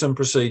a gruesome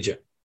procedure.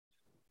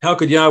 How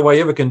could Yahweh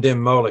ever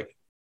condemn Molech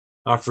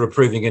after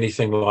approving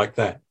anything like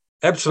that?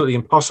 Absolutely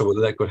impossible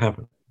that could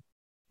happen.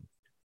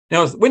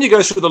 Now, when you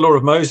go through the law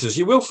of Moses,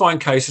 you will find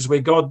cases where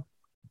God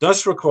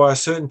does require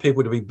certain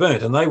people to be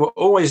burnt, and they were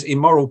always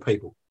immoral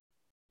people.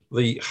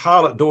 The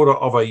harlot daughter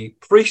of a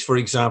priest, for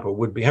example,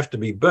 would have to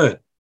be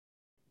burnt.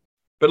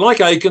 But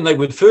like Achan, they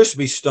would first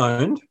be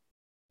stoned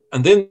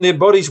and then their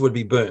bodies would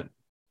be burned.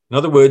 In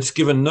other words,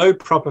 given no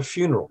proper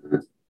funeral.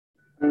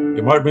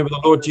 You might remember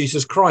the Lord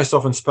Jesus Christ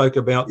often spoke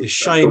about the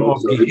shame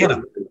of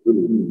Gehenna.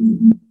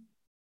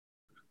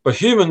 But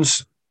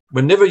humans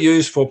were never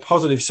used for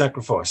positive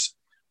sacrifice.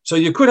 So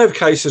you could have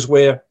cases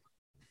where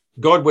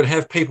God would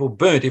have people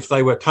burnt if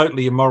they were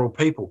totally immoral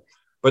people,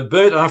 but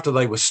burnt after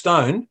they were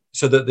stoned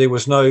so that there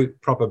was no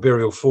proper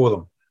burial for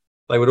them.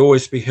 They would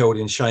always be held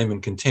in shame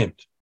and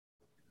contempt.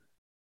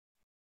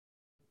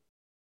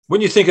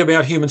 When you think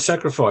about human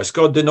sacrifice,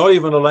 God did not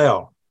even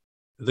allow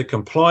the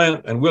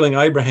compliant and willing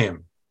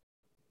Abraham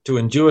to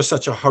endure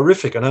such a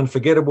horrific and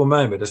unforgettable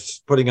moment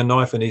as putting a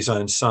knife in his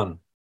own son.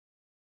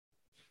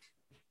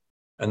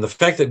 And the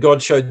fact that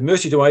God showed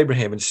mercy to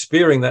Abraham in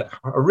sparing that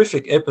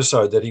horrific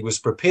episode that he was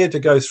prepared to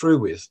go through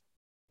with,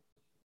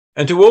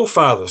 and to all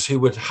fathers who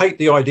would hate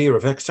the idea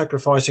of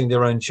sacrificing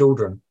their own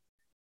children,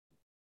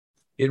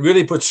 it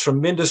really puts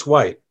tremendous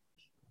weight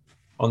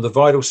on the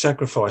vital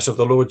sacrifice of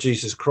the Lord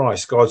Jesus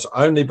Christ, God's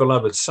only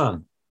beloved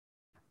Son,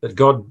 that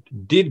God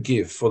did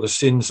give for the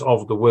sins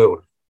of the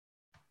world.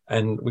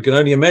 And we can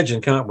only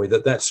imagine, can't we,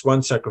 that that's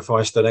one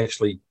sacrifice that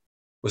actually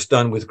was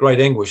done with great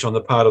anguish on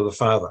the part of the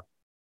Father.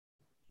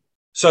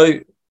 So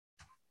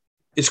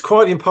it's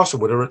quite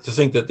impossible to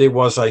think that there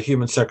was a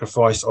human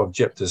sacrifice of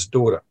Jephthah's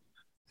daughter.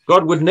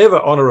 God would never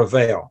honour a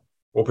vow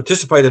or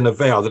participate in a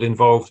vow that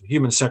involved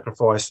human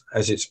sacrifice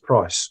as its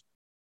price.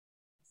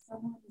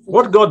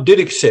 What God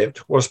did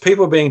accept was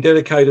people being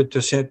dedicated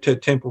to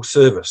temple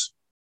service.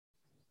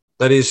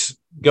 That is,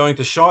 going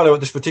to Shiloh at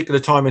this particular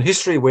time in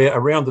history, where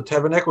around the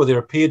tabernacle there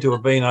appeared to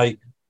have been a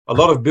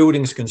lot of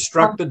buildings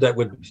constructed that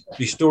would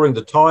be storing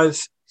the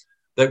tithes,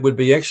 that would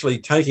be actually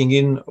taking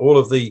in all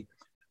of the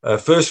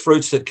first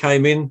fruits that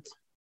came in,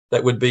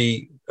 that would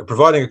be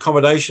providing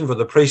accommodation for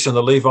the priests and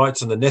the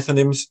Levites and the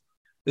Nethinims.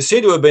 There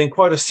seemed to have been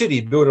quite a city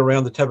built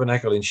around the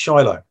tabernacle in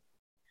Shiloh.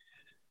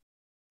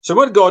 So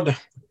what God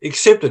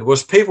accepted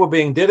was people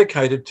being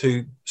dedicated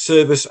to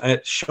service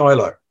at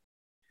Shiloh.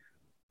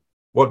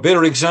 What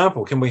better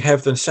example can we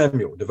have than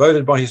Samuel,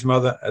 devoted by his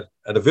mother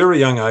at a very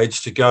young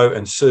age to go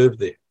and serve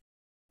there?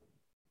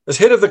 As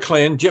head of the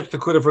clan, Jephthah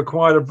could have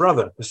required a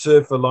brother to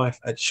serve for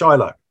life at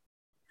Shiloh,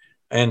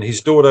 and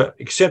his daughter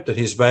accepted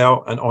his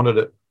vow and honoured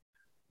it,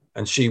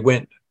 and she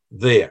went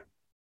there.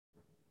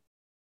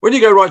 When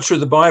you go right through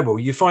the Bible,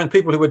 you find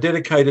people who were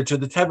dedicated to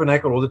the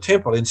tabernacle or the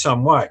temple in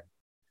some way.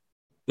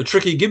 The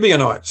tricky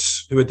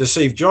Gibeonites who had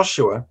deceived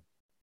Joshua,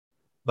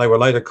 they were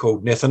later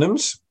called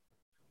Nethinims.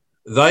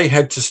 They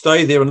had to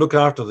stay there and look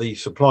after the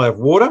supply of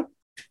water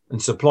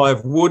and supply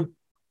of wood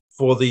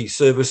for the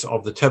service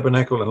of the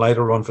tabernacle and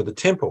later on for the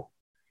temple.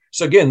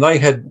 So again, they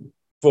had,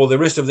 for the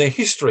rest of their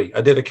history,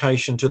 a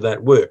dedication to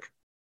that work.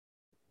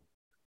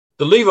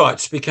 The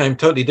Levites became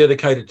totally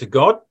dedicated to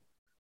God,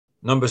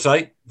 Numbers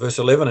 8, verse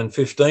 11 and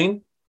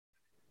 15.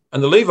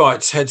 And the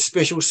Levites had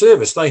special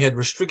service. They had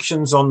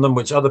restrictions on them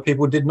which other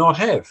people did not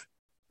have,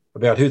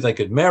 about who they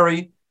could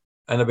marry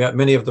and about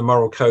many of the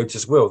moral codes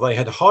as well. They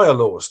had higher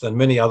laws than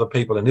many other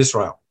people in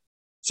Israel.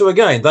 So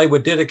again, they were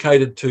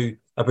dedicated to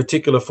a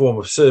particular form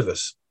of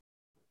service.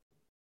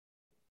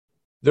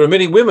 There are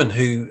many women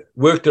who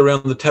worked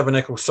around the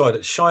tabernacle site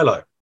at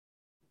Shiloh.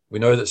 We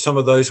know that some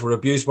of those were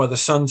abused by the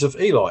sons of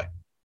Eli.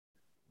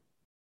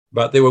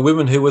 But there were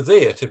women who were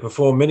there to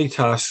perform many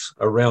tasks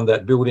around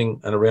that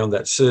building and around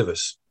that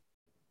service.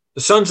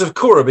 The sons of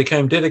Korah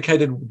became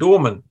dedicated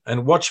doormen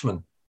and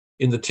watchmen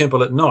in the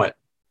temple at night.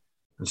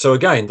 And so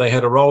again, they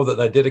had a role that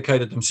they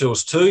dedicated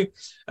themselves to,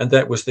 and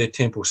that was their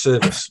temple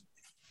service.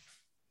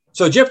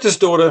 So Jephthah's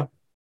daughter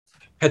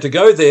had to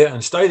go there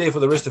and stay there for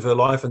the rest of her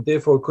life, and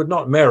therefore could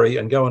not marry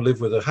and go and live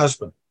with her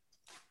husband.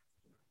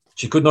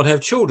 She could not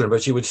have children,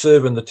 but she would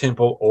serve in the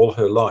temple all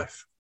her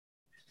life.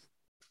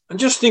 And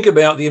just think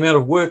about the amount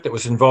of work that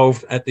was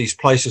involved at these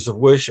places of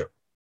worship.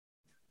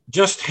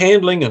 Just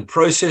handling and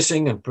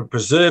processing and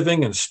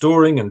preserving and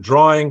storing and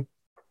drying,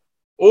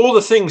 all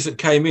the things that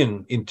came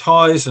in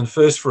tithes and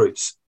first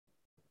fruits.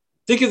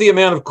 Think of the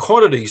amount of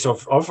quantities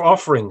of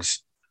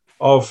offerings,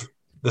 of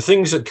the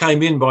things that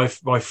came in by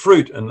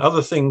fruit and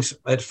other things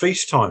at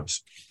feast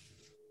times.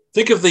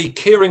 Think of the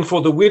caring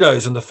for the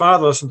widows and the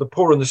fatherless and the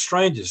poor and the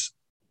strangers.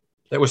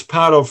 That was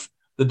part of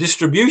the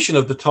distribution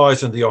of the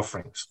tithes and the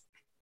offerings.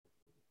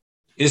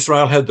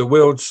 Israel had the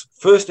world's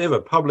first ever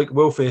public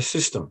welfare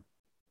system.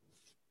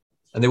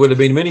 And there would have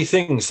been many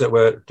things that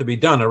were to be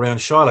done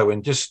around Shiloh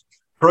in just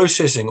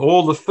processing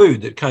all the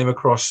food that came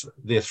across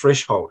their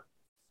threshold.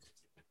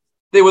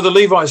 There were the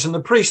Levites and the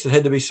priests that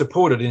had to be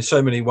supported in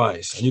so many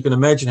ways. And you can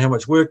imagine how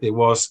much work there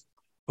was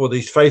for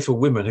these faithful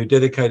women who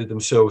dedicated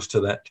themselves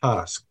to that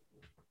task.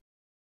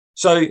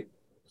 So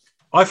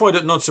I find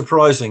it not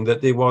surprising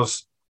that there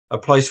was a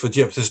place for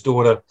Jephthah's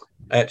daughter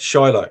at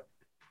Shiloh.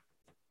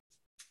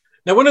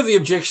 Now, one of the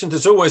objections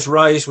that's always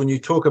raised when you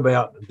talk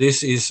about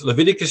this is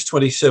Leviticus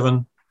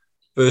 27,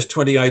 verse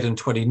 28 and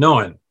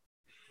 29.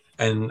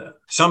 And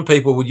some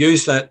people would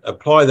use that,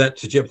 apply that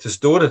to Jephthah's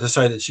daughter to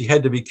say that she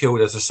had to be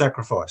killed as a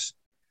sacrifice.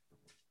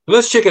 But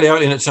let's check it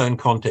out in its own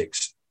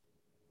context.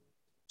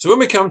 So when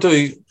we come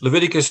to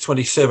Leviticus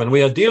 27,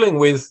 we are dealing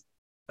with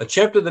a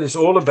chapter that is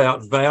all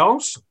about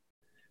vows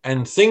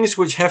and things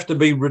which have to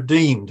be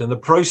redeemed and the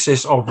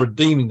process of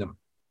redeeming them.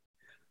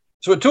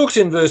 So it talks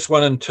in verse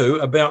 1 and 2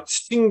 about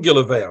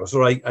singular vows,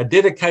 or a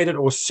dedicated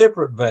or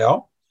separate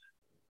vow.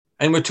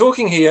 And we're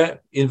talking here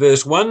in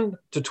verse 1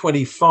 to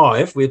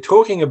 25, we're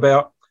talking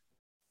about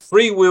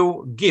free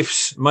will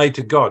gifts made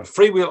to God,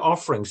 free will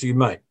offerings you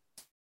make.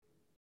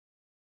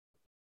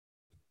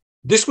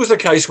 This was a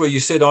case where you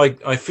said,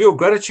 I feel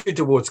gratitude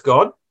towards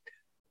God,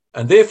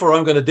 and therefore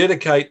I'm going to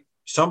dedicate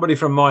somebody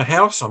from my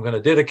house. I'm going to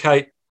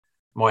dedicate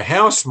my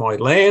house, my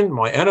land,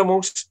 my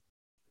animals.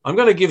 I'm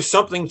going to give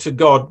something to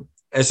God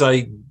as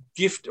a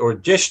gift or a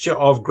gesture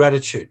of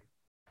gratitude.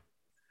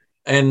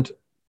 And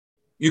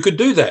you could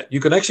do that. You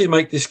could actually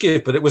make this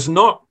gift, but it was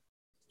not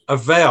a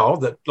vow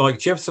that like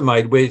Jephthah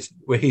made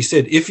where he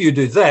said, if you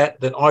do that,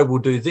 then I will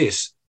do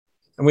this.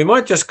 And we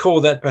might just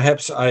call that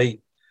perhaps a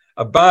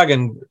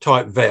bargain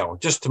type vow,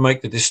 just to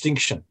make the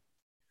distinction.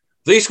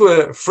 These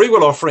were free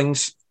will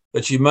offerings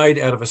that you made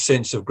out of a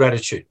sense of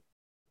gratitude.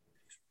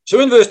 So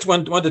in verse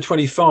 1 to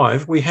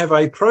 25, we have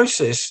a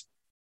process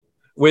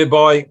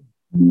whereby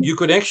you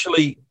could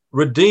actually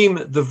redeem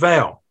the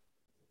vow.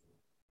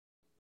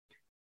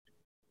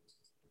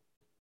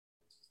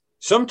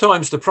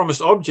 Sometimes the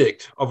promised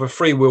object of a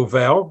free will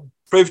vow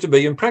proved to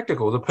be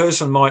impractical. The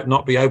person might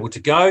not be able to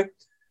go.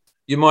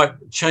 You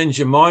might change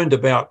your mind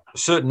about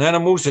certain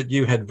animals that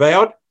you had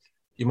vowed.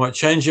 You might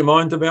change your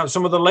mind about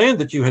some of the land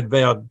that you had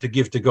vowed to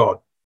give to God.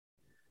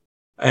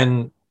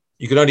 And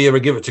you could only ever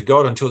give it to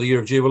God until the year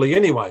of Jubilee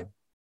anyway.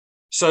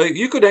 So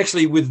you could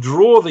actually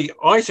withdraw the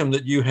item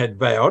that you had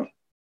vowed,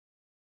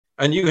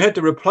 and you had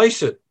to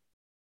replace it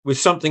with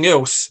something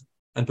else,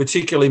 and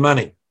particularly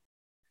money.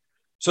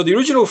 So the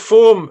original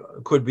form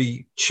could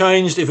be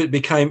changed if it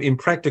became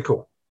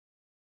impractical,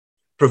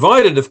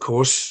 provided, of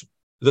course,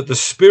 that the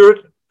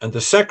spirit and the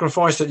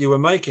sacrifice that you were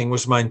making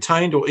was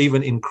maintained or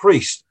even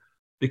increased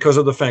because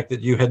of the fact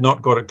that you had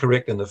not got it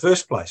correct in the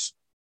first place.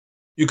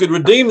 You could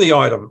redeem the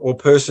item or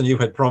person you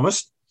had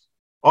promised,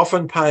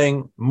 often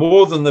paying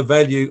more than the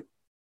value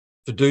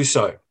to do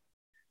so.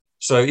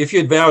 So if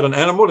you'd vowed an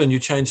animal and you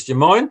changed your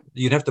mind,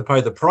 you'd have to pay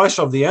the price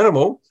of the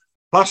animal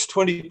plus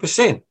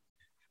 20%.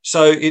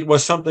 So it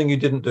was something you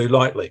didn't do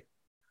lightly.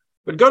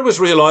 But God was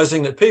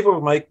realizing that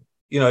people make,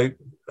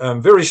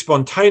 very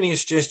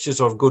spontaneous gestures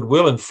of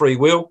goodwill and free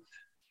will,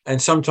 and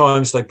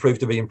sometimes they prove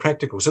to be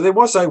impractical. So there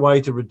was a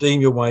way to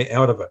redeem your way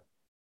out of it.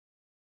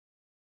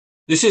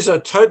 This is a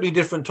totally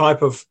different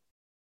type of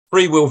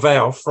free will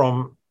vow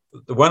from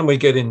the one we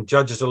get in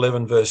Judges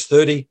 11, verse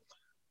 30,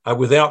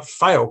 without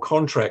fail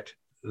contract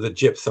that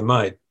Jephthah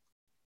made.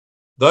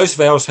 Those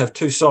vows have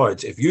two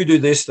sides. If you do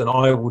this, then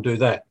I will do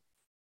that.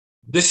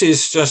 This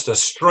is just a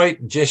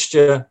straight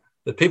gesture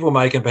that people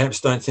make and perhaps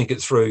don't think it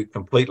through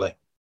completely.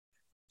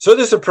 So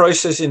there's a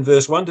process in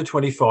verse 1 to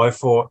 25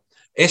 for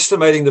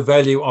estimating the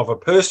value of a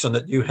person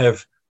that you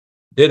have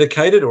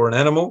dedicated, or an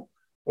animal,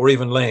 or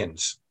even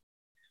lands.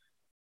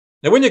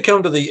 Now, when you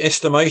come to the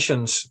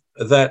estimations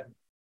that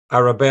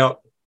are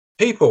about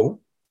people,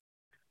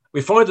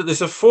 we find that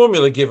there's a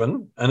formula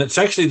given, and it's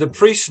actually the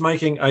priests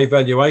making a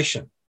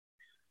valuation.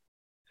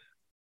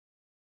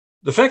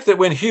 The fact that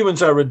when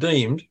humans are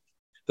redeemed,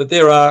 that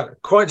there are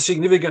quite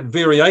significant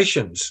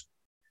variations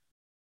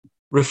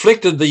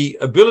reflected the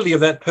ability of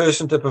that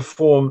person to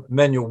perform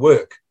manual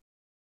work.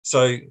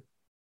 So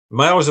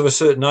males of a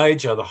certain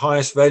age are the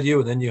highest value,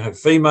 and then you have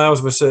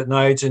females of a certain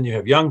age, and you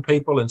have young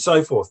people and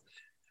so forth.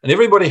 And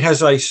everybody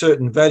has a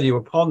certain value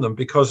upon them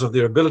because of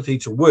their ability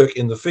to work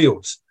in the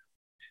fields.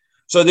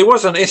 So there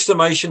was an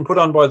estimation put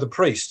on by the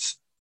priests,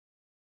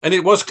 and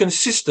it was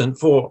consistent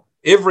for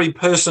every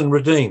person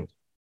redeemed.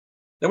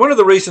 Now, one of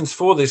the reasons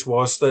for this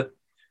was that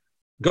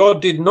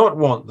God did not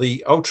want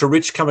the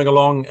ultra-rich coming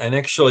along and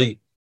actually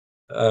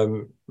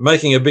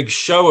making a big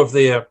show of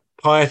their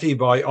piety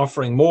by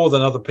offering more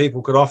than other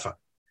people could offer,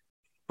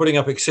 putting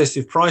up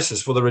excessive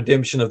prices for the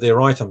redemption of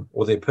their item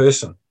or their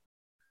person.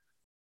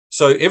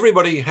 So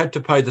everybody had to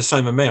pay the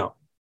same amount.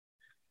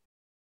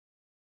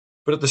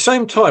 But at the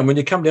same time, when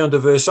you come down to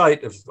verse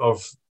 8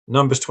 of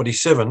Numbers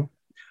 27,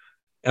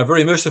 our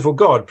very merciful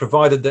God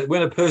provided that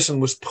when a person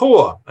was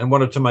poor and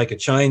wanted to make a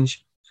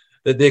change,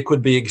 that there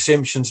could be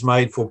exemptions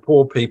made for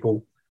poor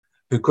people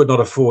who could not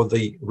afford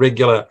the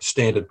regular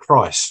standard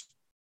price.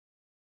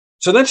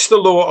 So that's the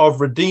law of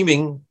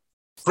redeeming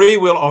free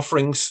will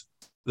offerings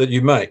that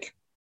you make.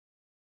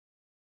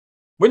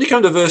 When you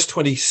come to verse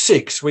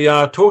 26, we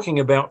are talking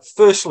about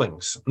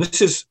firstlings. And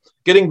this is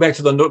getting back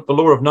to the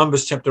law of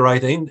Numbers chapter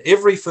 18.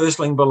 Every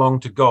firstling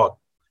belonged to God.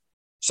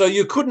 So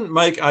you couldn't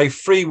make a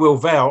free will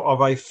vow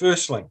of a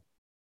firstling.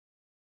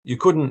 You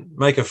couldn't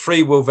make a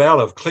free will vow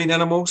of clean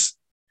animals,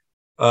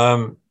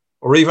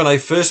 or even a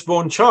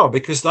firstborn child,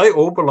 because they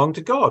all belong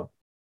to God.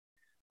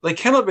 They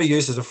cannot be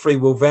used as a free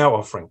will vow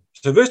offering.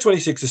 So verse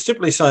 26 is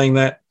simply saying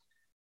that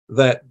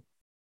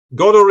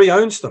God already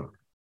owns them.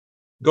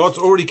 God's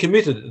already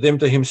committed them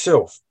to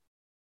himself.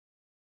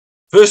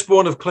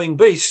 Firstborn of clean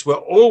beasts were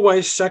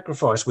always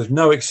sacrificed with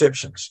no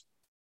exceptions.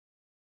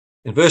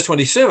 In verse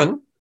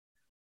 27,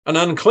 an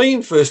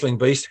unclean firstling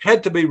beast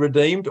had to be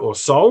redeemed or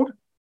sold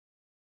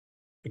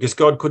because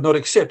God could not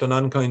accept an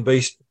unclean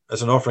beast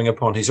as an offering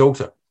upon his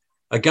altar.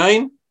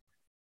 Again,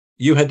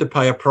 you had to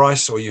pay a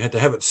price or you had to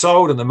have it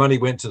sold and the money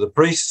went to the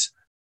priests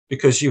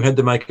because you had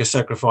to make a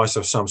sacrifice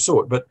of some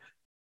sort. But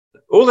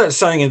all that's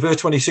saying in verse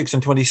 26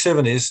 and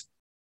 27 is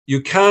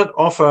you can't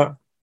offer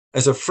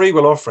as a free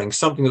will offering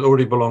something that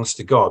already belongs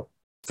to God.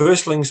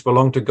 Firstlings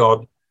belong to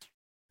God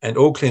and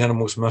all clean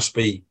animals must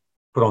be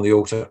put on the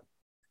altar.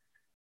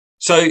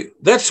 So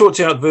that sorts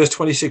out verse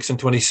 26 and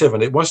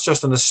 27. It was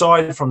just an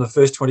aside from the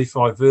first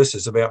 25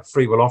 verses about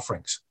free will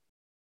offerings.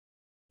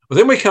 Well,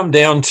 then we come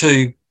down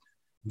to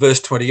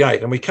verse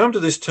 28 and we come to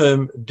this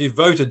term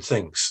devoted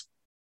things.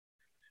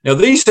 Now,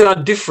 these are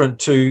different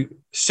to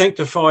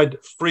sanctified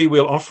free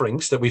will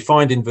offerings that we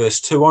find in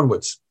verse 2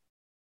 onwards.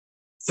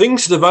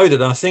 Things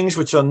devoted are things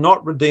which are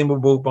not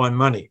redeemable by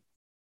money.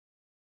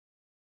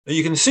 Now,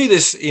 you can see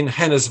this in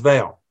Hannah's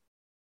vow.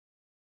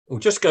 We'll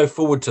just go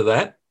forward to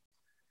that.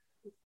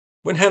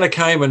 When Hannah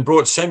came and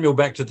brought Samuel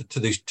back to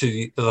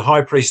the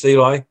high priest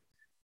Eli,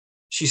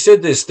 she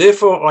said this,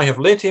 "Therefore I have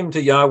lent him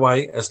to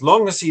Yahweh, as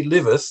long as he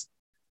liveth,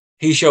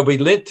 he shall be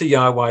lent to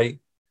Yahweh,"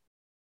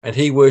 and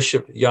he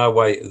worshipped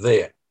Yahweh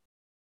there.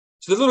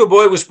 So the little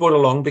boy was brought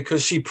along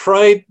because she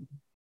prayed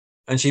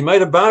and she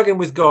made a bargain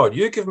with God.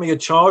 You give me a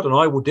child and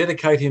I will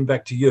dedicate him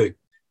back to you.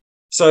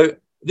 So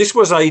this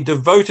was a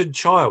devoted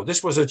child.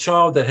 This was a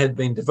child that had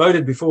been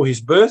devoted before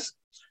his birth,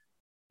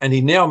 and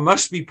he now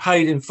must be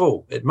paid in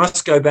full. It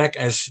must go back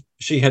as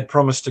she had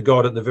promised to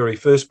God at the very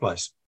first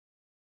place.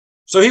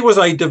 So he was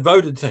a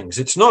devoted thing.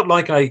 It's not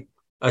like a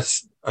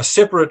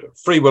separate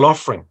free will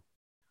offering.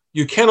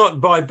 You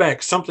cannot buy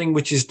back something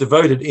which is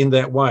devoted in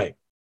that way.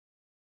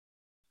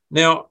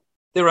 Now,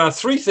 there are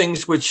three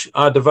things which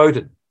are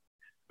devoted.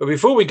 But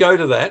before we go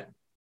to that,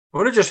 I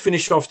want to just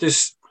finish off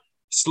this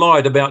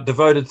slide about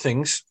devoted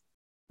things,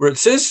 where it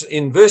says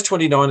in verse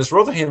 29, as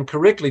Rotherham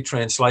correctly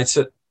translates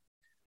it,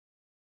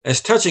 as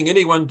touching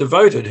anyone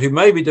devoted who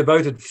may be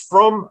devoted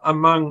from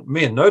among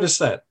men. Notice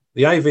that.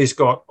 The AV's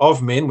got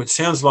of men, which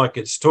sounds like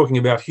it's talking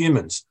about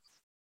humans.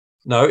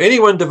 No,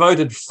 anyone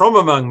devoted from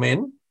among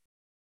men.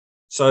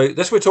 So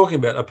that's what we're talking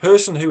about. A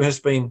person who has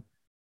been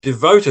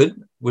devoted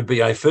would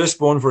be a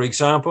firstborn, for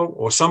example,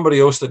 or somebody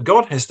else that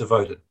God has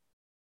devoted.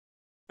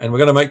 And we're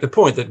going to make the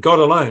point that God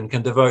alone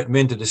can devote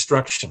men to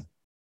destruction.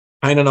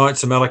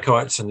 Canaanites,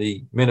 Amalekites, and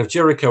the men of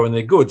Jericho and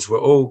their goods were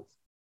all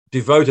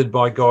devoted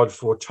by God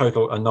for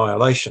total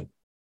annihilation.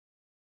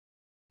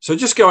 So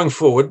just going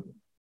forward,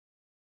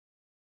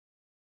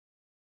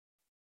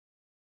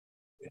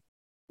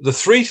 the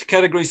three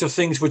categories of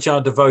things which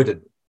are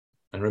devoted.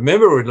 And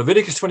remember, we're in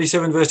Leviticus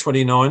 27, verse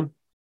 29.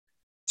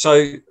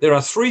 So there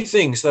are three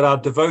things that are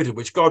devoted,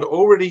 which God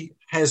already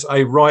has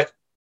a right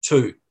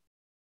to.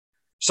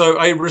 So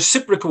a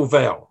reciprocal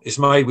vow is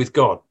made with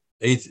God.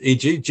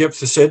 E.g.,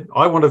 Jephthah said,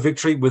 "I want a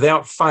victory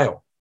without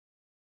fail."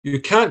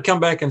 You can't come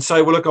back and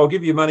say, "Well, look, I'll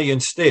give you money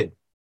instead."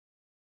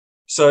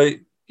 So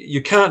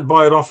you can't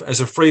buy it off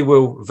as a free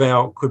will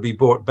vow could be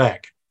bought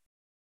back.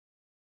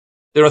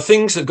 There are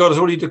things that God has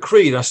already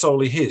decreed are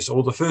solely his.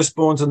 All the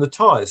firstborns and the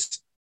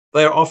tithes,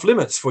 they are off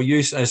limits for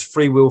use as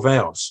free will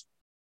vows.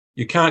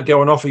 You can't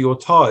go and offer your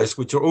tithes,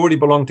 which already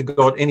belong to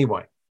God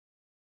anyway.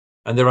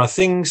 And there are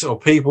things or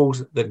people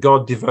that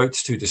God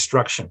devotes to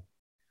destruction.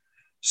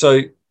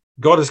 So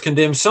God has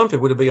condemned some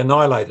people to be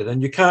annihilated,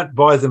 and you can't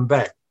buy them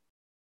back.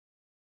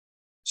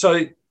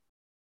 So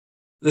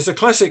there's a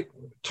classic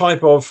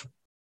type of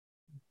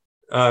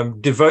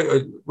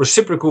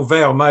reciprocal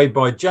vow made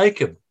by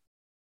Jacob.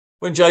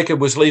 When Jacob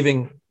was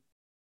leaving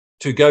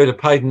to go to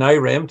Padan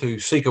Aram to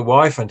seek a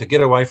wife and to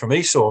get away from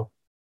Esau,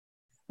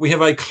 we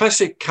have a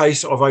classic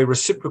case of a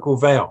reciprocal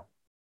vow.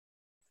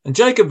 And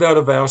Jacob vowed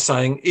a vow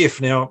saying, if.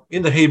 Now,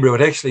 in the Hebrew,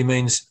 it actually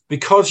means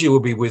because you will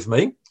be with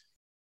me.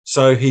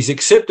 So he's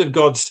accepted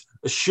God's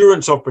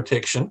assurance of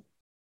protection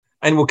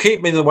and will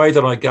keep me in the way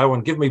that I go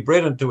and give me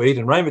bread to eat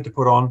and raiment to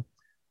put on,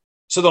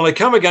 so that I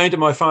come again to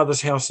my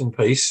father's house in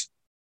peace.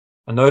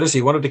 And notice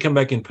he wanted to come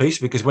back in peace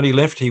because when he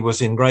left, he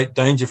was in great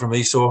danger from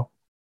Esau.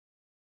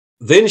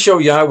 Then shall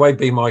Yahweh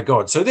be my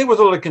God. So there was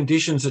a lot of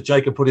conditions that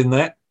Jacob put in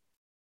that.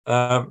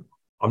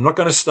 I'm not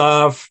going to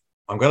starve.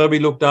 I'm going to be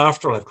looked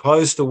after. I'll have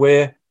clothes to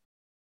wear.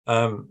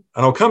 And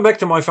I'll come back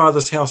to my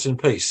father's house in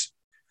peace.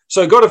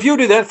 So God, if you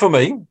do that for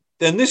me,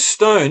 then this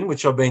stone,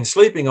 which I've been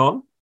sleeping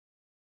on,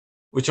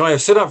 which I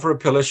have set up for a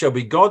pillar, shall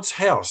be God's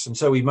house. And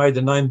so he made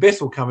the name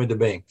Bethel come into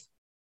being.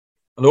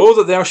 And all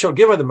that thou shalt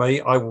give unto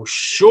me, I will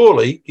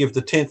surely give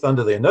the tenth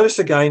unto thee. Notice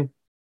again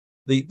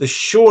the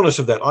sureness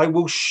of that. I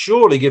will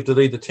surely give to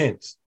thee the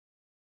tenth.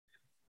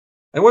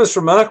 And what is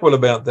remarkable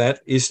about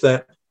that is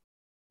that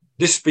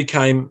this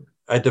became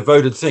a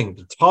devoted thing.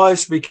 The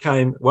tithes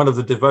became one of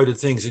the devoted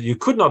things that you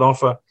could not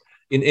offer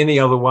in any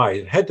other way.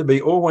 It had to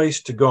be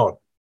always to God.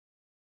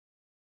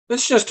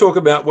 Let's just talk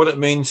about what it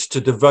means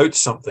to devote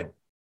something.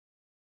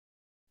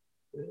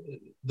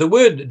 The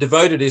word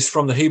devoted is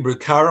from the Hebrew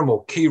karam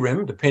or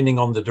kirem, depending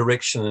on the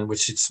direction in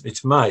which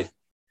it's made.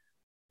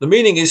 The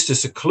meaning is to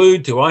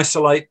seclude, to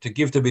isolate, to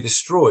give, to be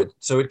destroyed.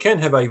 So it can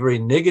have a very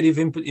negative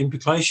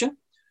implication.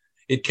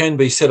 It can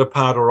be set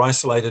apart or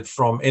isolated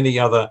from any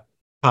other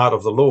part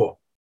of the law.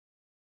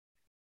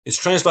 It's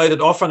translated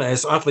often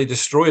as utterly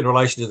destroyed in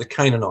relation to the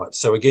Canaanites.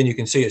 So again, you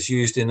can see it's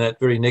used in that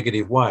very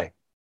negative way.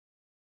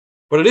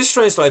 But it is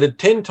translated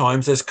 10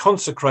 times as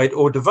consecrate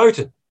or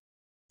devoted.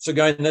 So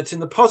again, that's in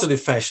the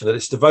positive fashion, that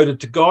it's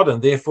devoted to God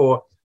and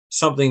therefore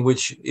something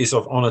which is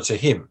of honour to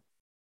him.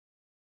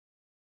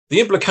 The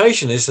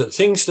implication is that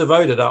things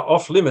devoted are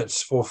off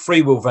limits for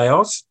free will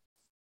vows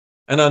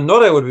and are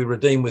not able to be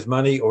redeemed with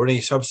money or any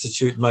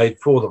substitute made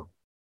for them.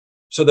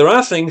 So there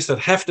are things that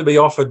have to be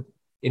offered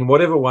in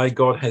whatever way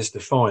God has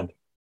defined.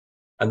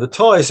 And the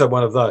tithes are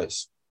one of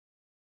those.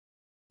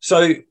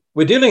 So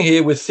we're dealing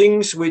here with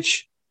things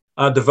which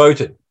are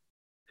devoted.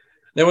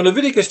 Now in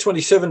Leviticus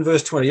 27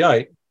 verse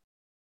 28,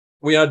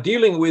 we are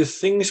dealing with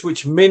things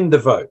which men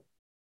devote.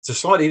 It's a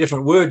slightly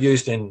different word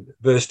used in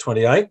verse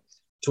 28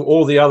 to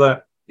all the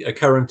other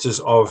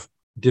occurrences of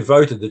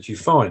devoted that you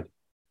find.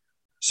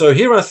 So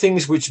here are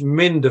things which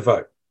men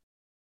devote.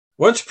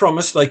 Once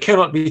promised, they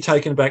cannot be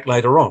taken back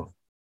later on.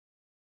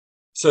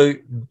 So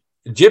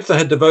Jephthah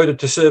had devoted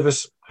to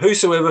service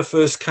whosoever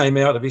first came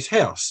out of his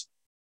house.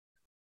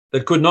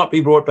 That could not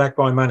be brought back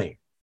by money.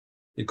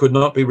 It could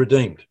not be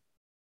redeemed.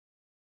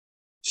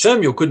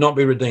 Samuel could not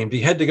be redeemed.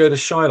 He had to go to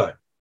Shiloh.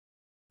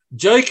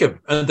 Jacob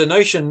and the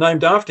nation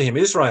named after him,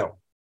 Israel,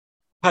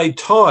 paid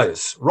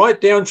tithes right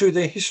down through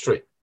their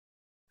history.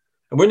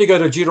 And when you go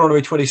to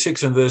Deuteronomy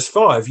 26 and verse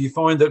 5, you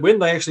find that when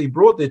they actually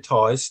brought their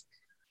tithes,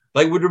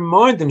 they would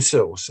remind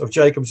themselves of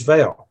Jacob's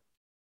vow.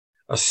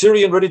 A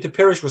Syrian ready to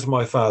perish was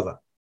my father.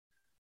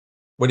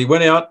 When he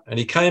went out and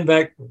he came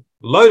back,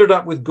 loaded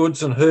up with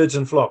goods and herds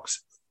and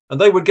flocks. And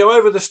they would go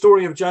over the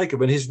story of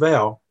Jacob and his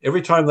vow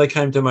every time they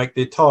came to make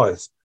their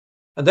tithes.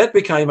 And that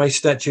became a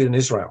statute in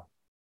Israel.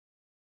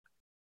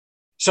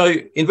 So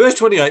in verse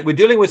 28, we're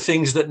dealing with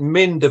things that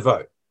men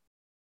devote.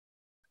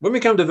 When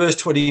we come to verse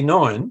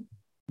 29,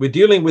 we're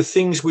dealing with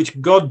things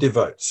which God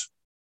devotes.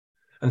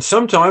 And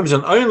sometimes,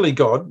 and only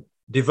God,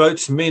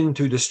 devotes men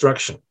to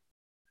destruction.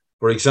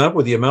 For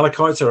example, the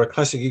Amalekites are a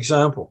classic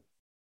example.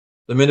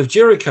 The men of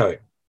Jericho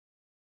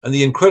and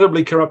the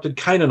incredibly corrupted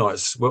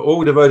Canaanites were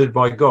all devoted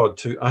by God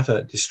to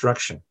utter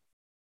destruction.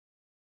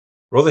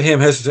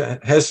 Rotherham has,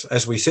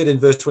 as we said in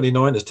verse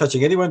 29, as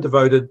touching anyone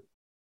devoted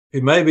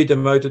who may be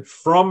demoted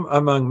from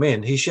among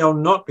men, he shall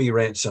not be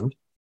ransomed.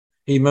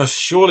 He must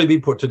surely be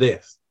put to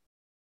death.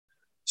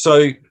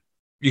 So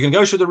you can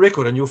go through the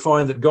record and you'll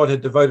find that God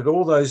had devoted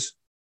all those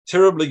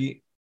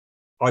terribly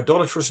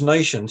idolatrous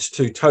nations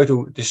to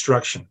total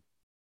destruction.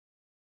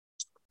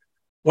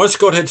 Once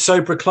God had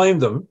so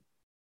proclaimed them,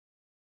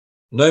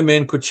 no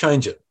man could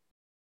change it.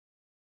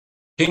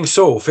 King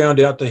Saul found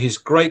out to his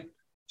great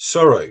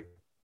sorrow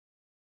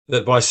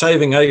that by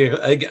saving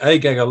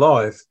Agag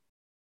alive,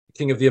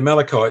 king of the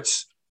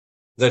Amalekites,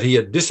 that he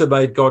had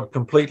disobeyed God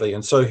completely,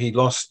 and so he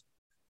lost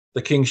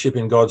the kingship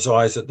in God's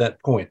eyes at that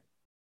point.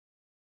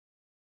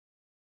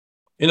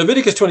 In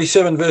Leviticus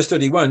 27 verse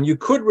 31, you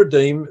could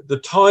redeem the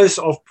tithes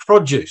of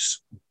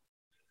produce.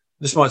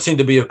 This might seem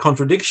to be a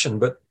contradiction,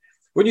 but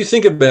when you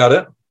think about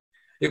it,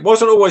 it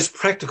wasn't always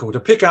practical to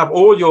pick up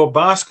all your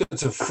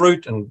baskets of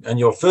fruit and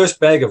your first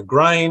bag of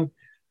grain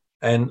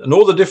and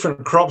all the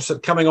different crops that are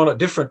coming on at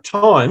different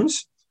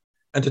times,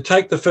 and to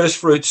take the first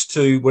fruits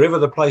to wherever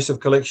the place of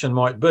collection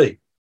might be.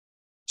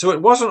 So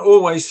it wasn't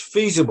always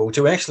feasible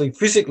to actually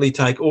physically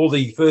take all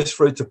the first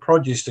fruits of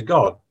produce to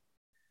God.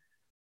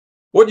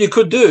 What you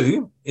could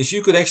do is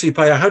you could actually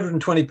pay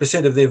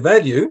 120% of their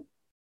value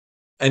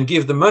and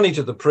give the money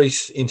to the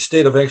priests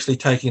instead of actually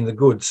taking the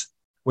goods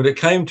when it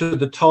came to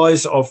the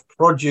tithes of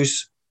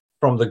produce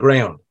from the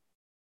ground.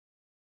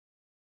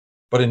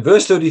 But in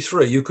verse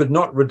 33, you could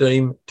not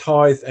redeem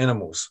tithe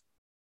animals.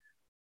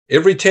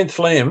 Every 10th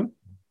lamb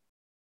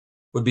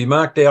would be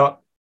marked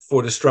out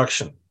for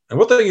destruction. And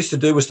what they used to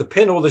do was to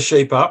pen all the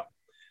sheep up,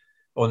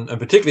 and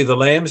particularly the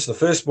lambs, the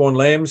firstborn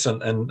lambs,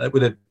 and that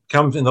would have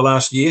come in the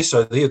last year.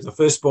 So the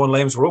firstborn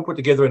lambs were all put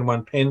together in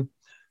one pen.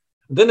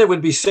 And then they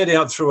would be set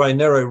out through a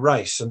narrow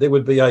race, and there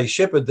would be a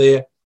shepherd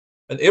there,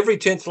 and every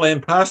 10th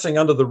lamb passing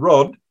under the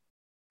rod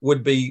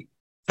would be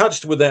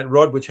touched with that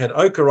rod which had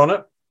ochre on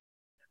it.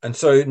 And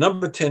so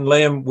number 10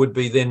 lamb would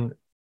be then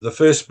the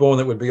firstborn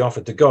that would be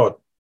offered to God.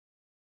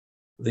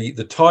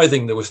 The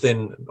tithing that was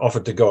then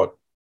offered to God.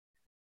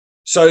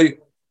 So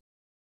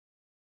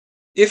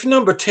if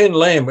number 10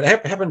 lamb would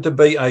happen to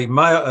be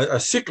a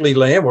sickly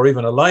lamb or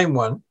even a lame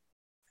one,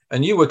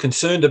 and you were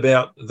concerned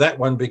about that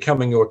one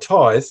becoming your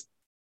tithe,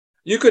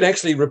 you could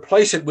actually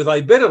replace it with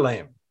a better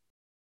lamb.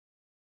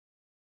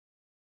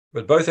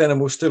 But both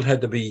animals still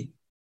had to be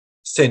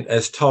sent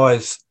as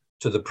tithes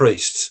to the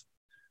priests.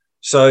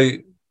 So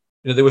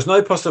there was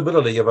no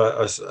possibility of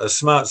a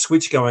smart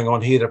switch going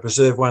on here to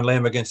preserve one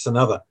lamb against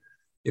another.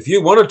 If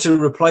you wanted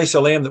to replace a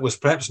lamb that was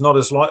perhaps not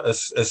as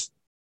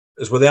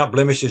without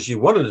blemish as you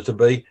wanted it to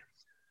be,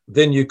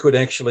 then you could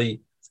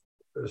actually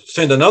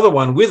send another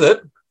one with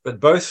it, but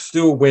both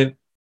still went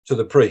to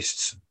the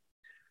priests.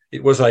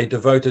 It was a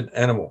devoted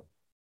animal.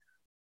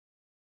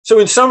 So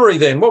in summary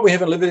then, what we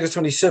have in Leviticus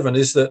 27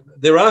 is that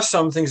there are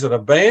some things that are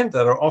banned,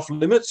 that are off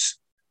limits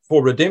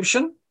for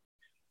redemption.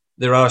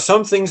 There are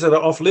some things that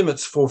are off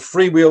limits for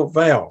free will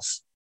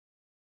vows.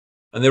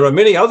 And there are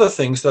many other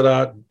things that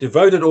are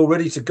devoted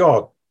already to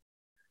God.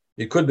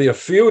 It could be a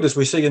field, as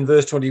we see in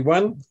verse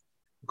 21.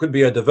 It could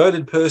be a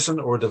devoted person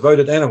or a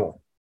devoted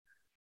animal.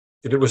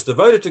 If it was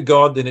devoted to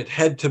God, then it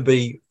had to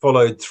be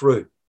followed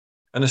through.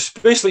 And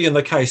especially in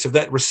the case of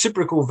that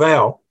reciprocal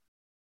vow,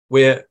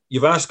 where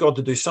you've asked God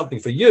to do something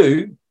for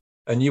you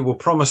and you will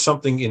promise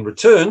something in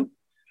return,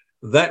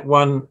 that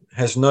one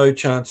has no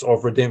chance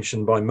of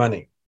redemption by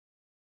money.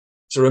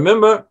 So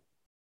remember,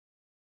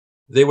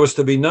 there was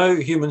to be no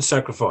human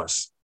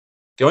sacrifice.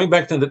 Going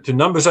back to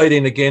Numbers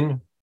 18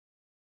 again,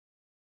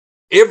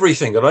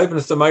 everything that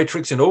openeth the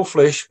matrix in all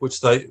flesh,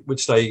 which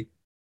they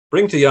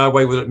bring to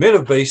Yahweh with men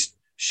of beast,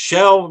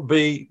 shall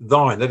be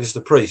thine. That is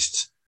the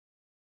priests.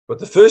 But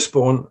the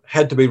firstborn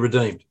had to be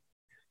redeemed.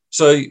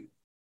 So,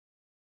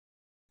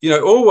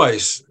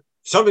 always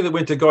something that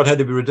went to God had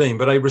to be redeemed,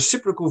 but a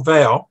reciprocal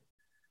vow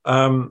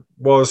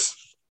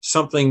was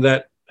something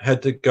that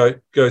had to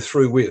go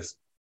through with.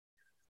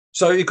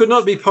 So it could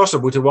not be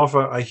possible to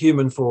offer a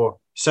human for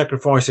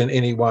sacrifice in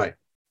any way.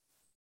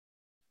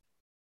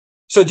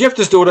 So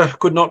Jephthah's daughter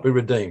could not be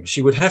redeemed.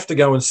 She would have to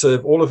go and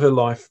serve all of her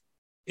life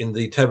in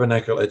the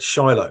tabernacle at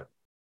Shiloh.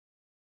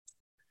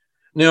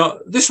 Now,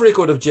 this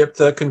record of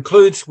Jephthah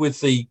concludes with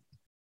the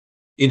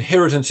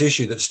inheritance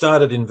issue that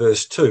started in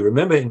verse 2.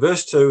 Remember, in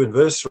verse 2 and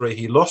verse 3,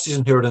 he lost his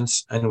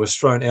inheritance and was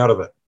thrown out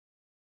of it.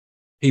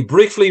 He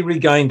briefly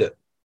regained it,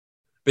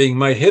 being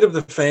made head of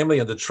the family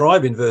and the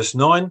tribe in verse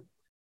 9,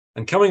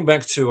 and coming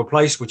back to a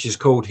place which is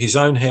called his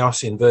own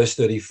house in verse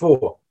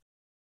 34.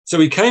 So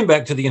he came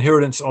back to the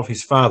inheritance of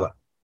his father.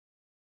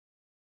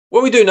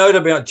 What we do note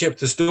about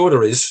Jephthah's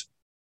daughter is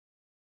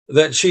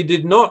that she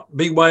did not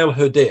bewail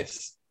her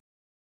death.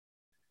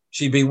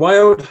 She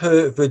bewailed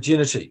her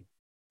virginity.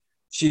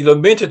 She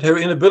lamented her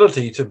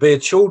inability to bear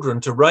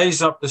children to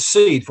raise up the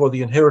seed for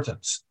the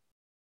inheritance.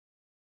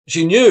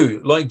 She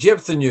knew, like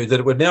Jephthah knew, that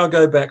it would now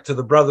go back to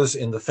the brothers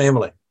in the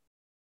family.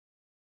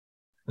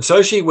 And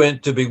so she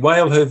went to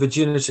bewail her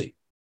virginity.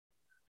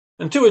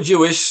 And to a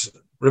Jewish,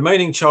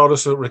 remaining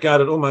childless was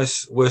regarded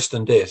almost worse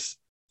than death.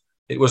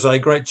 It was a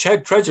great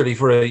tragedy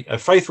for a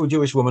faithful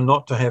Jewish woman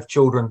not to have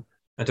children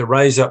and to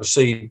raise up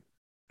seed,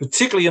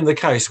 particularly in the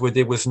case where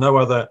there was no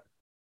other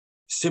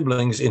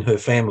siblings in her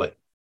family.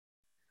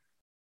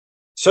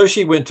 So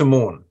she went to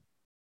mourn.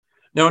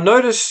 Now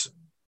notice,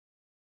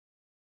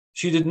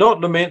 she did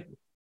not lament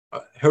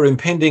her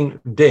impending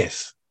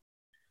death.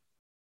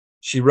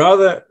 She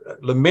rather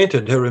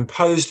lamented her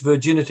imposed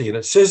virginity, and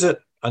it says it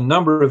a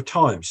number of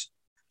times.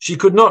 She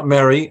could not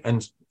marry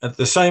and at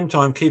the same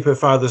time keep her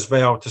father's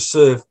vow to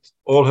serve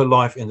all her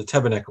life in the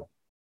tabernacle.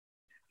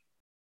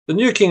 The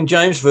New King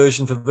James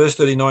Version for verse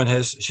 39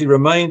 has, she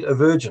remained a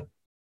virgin.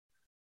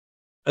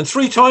 And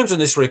 3 times in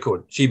this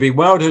record, she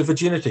bewailed her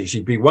virginity.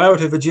 She bewailed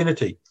her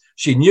virginity.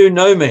 She knew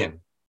no man.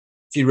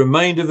 She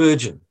remained a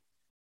virgin.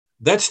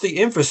 That's the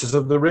emphasis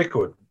of the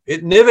record.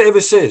 It never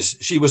ever says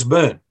she was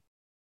burnt.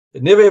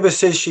 It never ever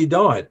says she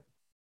died.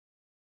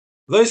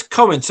 Those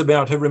comments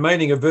about her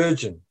remaining a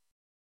virgin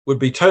would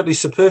be totally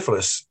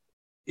superfluous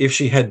if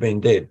she had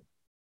been dead.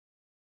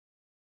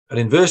 And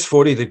in verse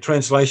 40, the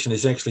translation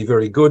is actually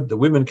very good. The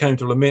women came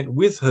to lament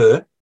with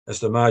her, as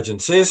the margin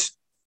says,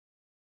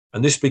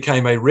 and this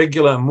became a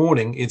regular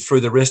mourning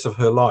through the rest of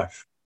her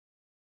life.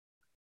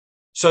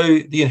 So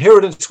the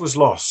inheritance was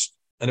lost,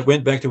 and it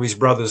went back to his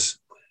brothers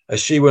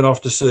as she went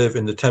off to serve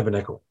in the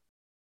tabernacle.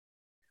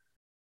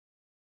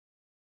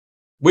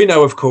 We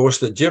know, of course,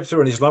 that Jephthah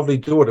and his lovely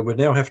daughter would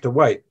now have to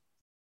wait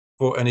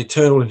for an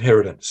eternal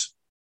inheritance.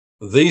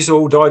 These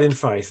all died in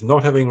faith,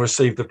 not having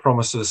received the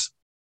promises,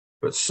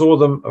 but saw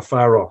them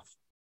afar off.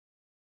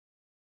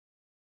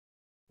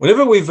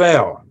 Whenever we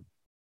vow,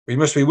 we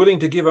must be willing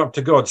to give up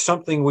to God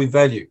something we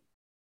value.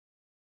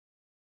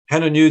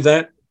 Hannah knew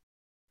that.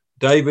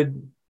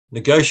 David,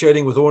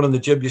 negotiating with Ornan the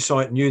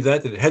Jebusite, knew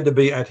that it had to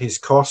be at his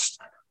cost.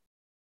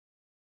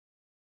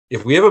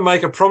 If we ever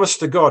make a promise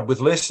to God with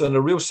less than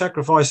a real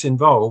sacrifice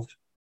involved,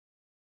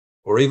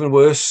 or even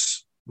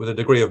worse, with a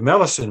degree of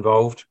malice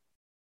involved,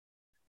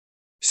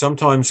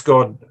 sometimes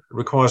God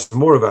requires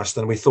more of us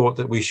than we thought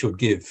that we should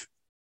give.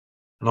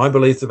 And I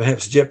believe that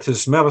perhaps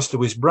Jephthah's malice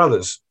to his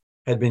brothers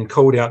had been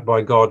called out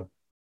by God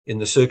in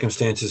the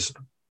circumstances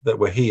that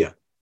were here.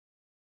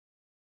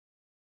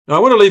 Now, I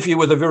want to leave you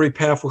with a very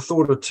powerful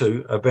thought or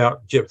two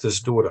about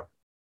Jephthah's daughter.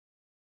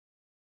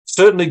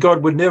 Certainly,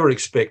 God would never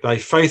expect a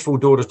faithful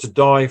daughter to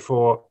die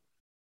for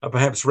a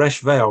perhaps rash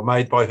vow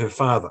made by her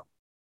father.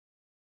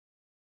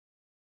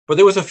 But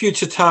there was a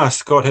future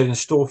task God had in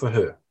store for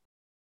her,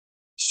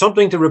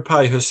 something to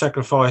repay her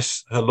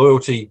sacrifice, her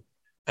loyalty,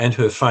 and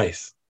her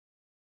faith.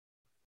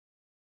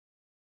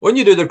 When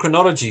you do the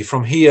chronology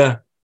from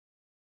here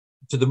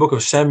to the book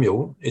of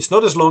Samuel, it's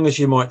not as long as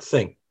you might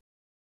think,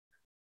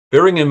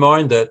 bearing in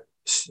mind that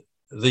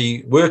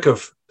the work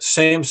of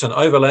Samson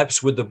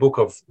overlaps with the book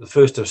of the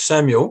 1st of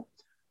Samuel.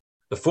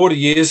 The 40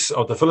 years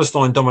of the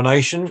Philistine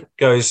domination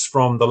goes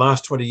from the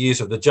last 20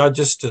 years of the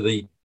Judges to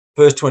the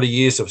first 20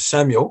 years of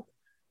Samuel.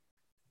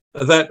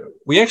 That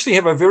we actually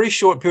have a very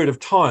short period of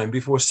time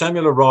before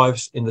Samuel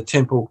arrives in the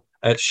temple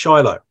at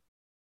Shiloh.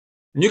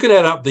 And you can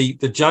add up the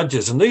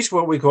judges, and these are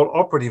what we call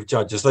operative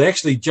judges. They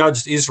actually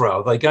judged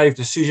Israel. They gave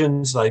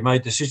decisions. They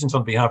made decisions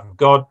on behalf of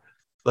God.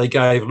 They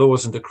gave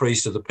laws and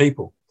decrees to the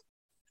people.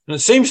 And it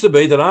seems to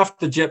be that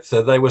after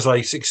Jephthah, there was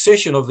a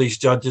succession of these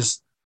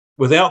judges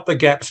without the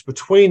gaps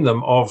between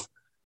them of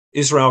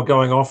Israel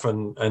going off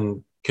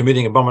and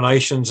committing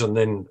abominations and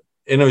then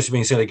enemies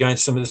being sent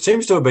against them. It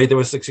seems to be there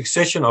was a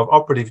succession of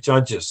operative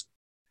judges.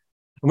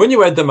 And when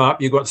you add them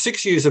up, you've got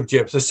 6 years of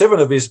Jephthah, 7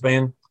 of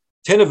Isban,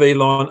 10 of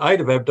Elon,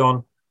 8 of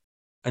Abdon,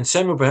 and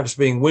Samuel perhaps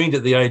being weaned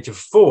at the age of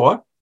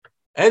 4,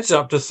 adds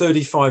up to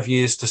 35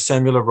 years to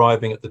Samuel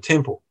arriving at the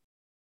temple.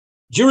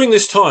 During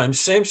this time,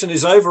 Samson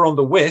is over on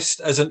the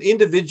west as an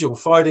individual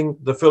fighting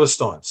the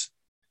Philistines.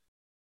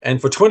 And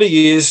for 20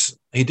 years,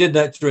 he did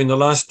that during the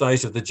last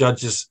days of the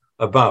judges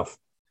above.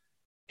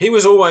 He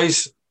was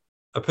always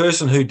a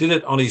person who did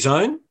it on his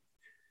own.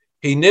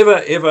 He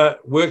never, ever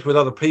worked with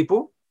other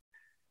people.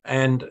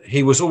 And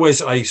he was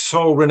always a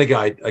sole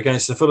renegade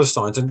against the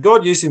Philistines. And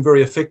God used him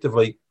very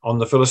effectively on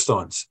the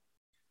Philistines.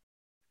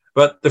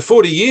 But the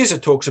 40 years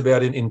it talks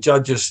about in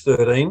Judges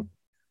 13,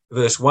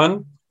 verse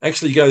 1,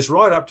 actually goes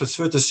right up to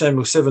 1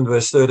 Samuel 7,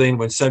 verse 13,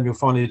 when Samuel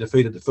finally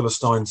defeated the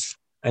Philistines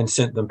and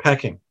sent them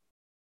packing.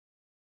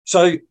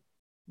 So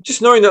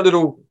just knowing that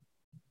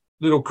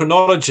little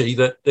chronology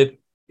that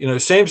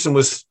Samson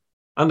was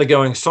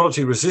undergoing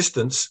solitary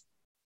resistance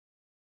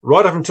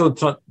right up until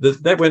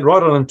that went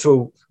right on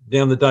until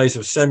down the days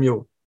of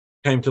Samuel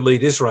came to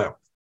lead Israel.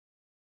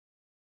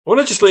 I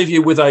want to just leave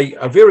you with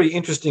a very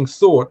interesting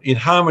thought in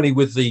harmony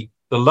with the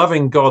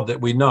loving God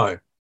that we know.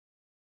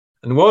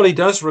 And while he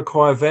does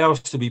require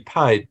vows to be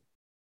paid,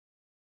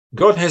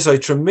 God has a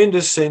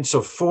tremendous sense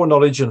of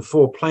foreknowledge and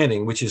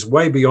foreplanning, which is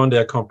way beyond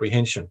our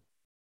comprehension.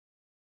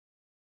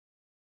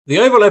 The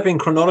overlapping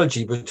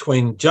chronology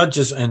between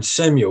Judges and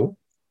Samuel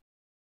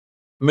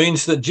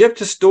means that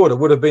Jephthah's daughter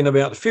would have been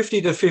about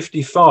 50 to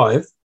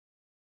 55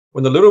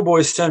 when the little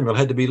boy Samuel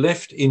had to be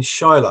left in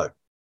Shiloh.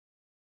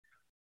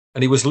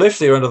 And he was left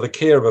there under the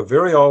care of a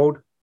very old,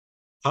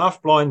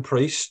 half-blind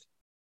priest,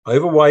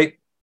 overweight,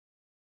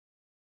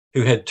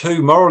 who had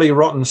 2 morally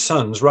rotten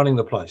sons running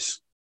the place.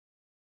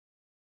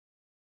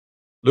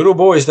 Little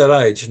boys that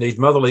age need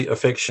motherly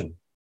affection.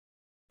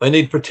 They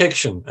need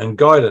protection and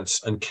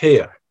guidance and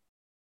care.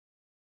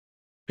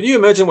 Can you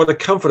imagine what a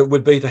comfort it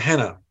would be to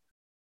Hannah,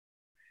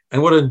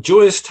 and what a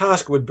joyous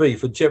task it would be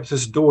for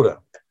Jephthah's daughter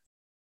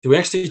to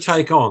actually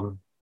take on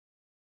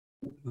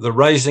the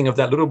raising of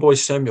that little boy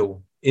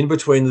Samuel in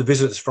between the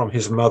visits from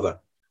his mother?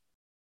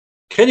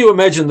 Can you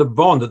imagine the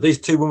bond that these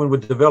 2 women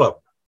would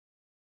develop?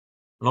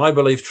 And I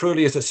believe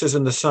truly, as it says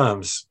in the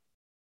Psalms,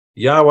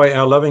 Yahweh,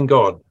 our loving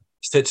God,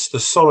 sets the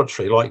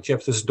solitary, like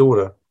Jephthah's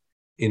daughter,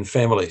 in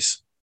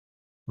families.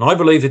 And I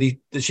believe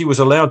that she was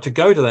allowed to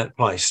go to that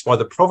place by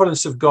the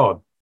providence of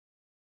God,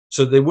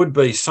 so that there would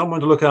be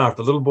someone to look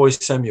after little boy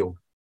Samuel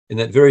in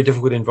that very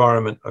difficult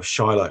environment of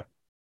Shiloh.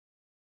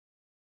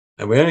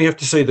 And we only have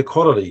to see the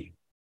quality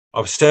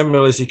of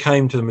Samuel as he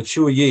came to the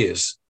mature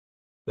years,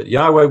 that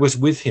Yahweh was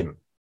with him,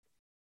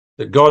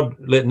 that God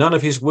let none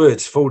of his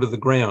words fall to the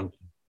ground,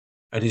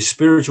 and his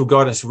spiritual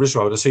guidance for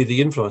Israel to see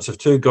the influence of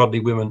 2 godly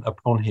women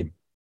upon him.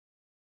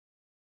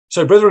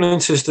 So, brethren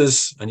and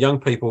sisters and young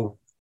people,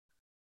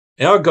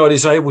 our God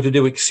is able to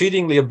do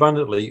exceedingly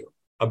abundantly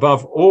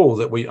above all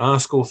that we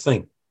ask or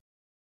think.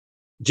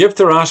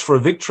 Jephthah asked for a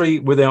victory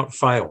without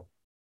fail.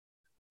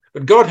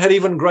 But God had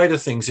even greater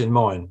things in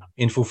mind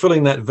in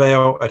fulfilling that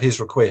vow at his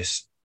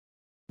request.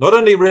 Not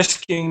only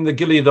rescuing the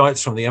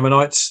Gileadites from the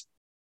Ammonites,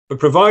 but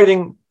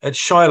providing at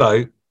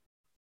Shiloh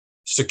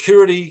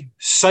security,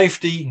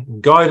 safety,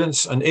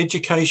 guidance, and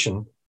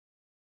education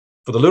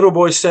for the little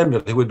boy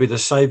Samuel, who would be the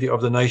saviour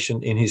of the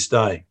nation in his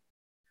day,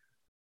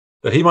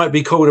 that he might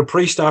be called a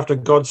priest after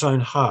God's own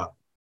heart.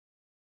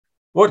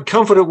 What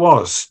comfort it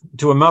was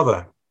to a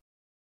mother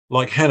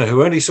like Hannah,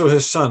 who only saw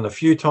her son a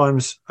few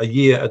times a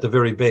year at the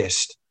very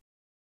best.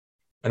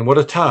 And what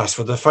a task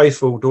for the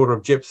faithful daughter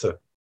of Jephthah,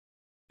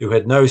 who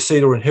had no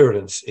seed or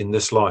inheritance in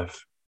this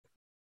life.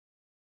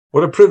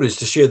 What a privilege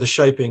to share the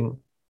shaping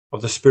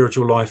of the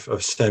spiritual life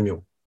of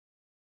Samuel.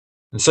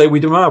 And so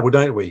we marvel,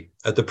 don't we,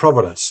 at the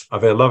providence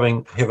of our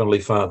loving Heavenly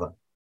Father.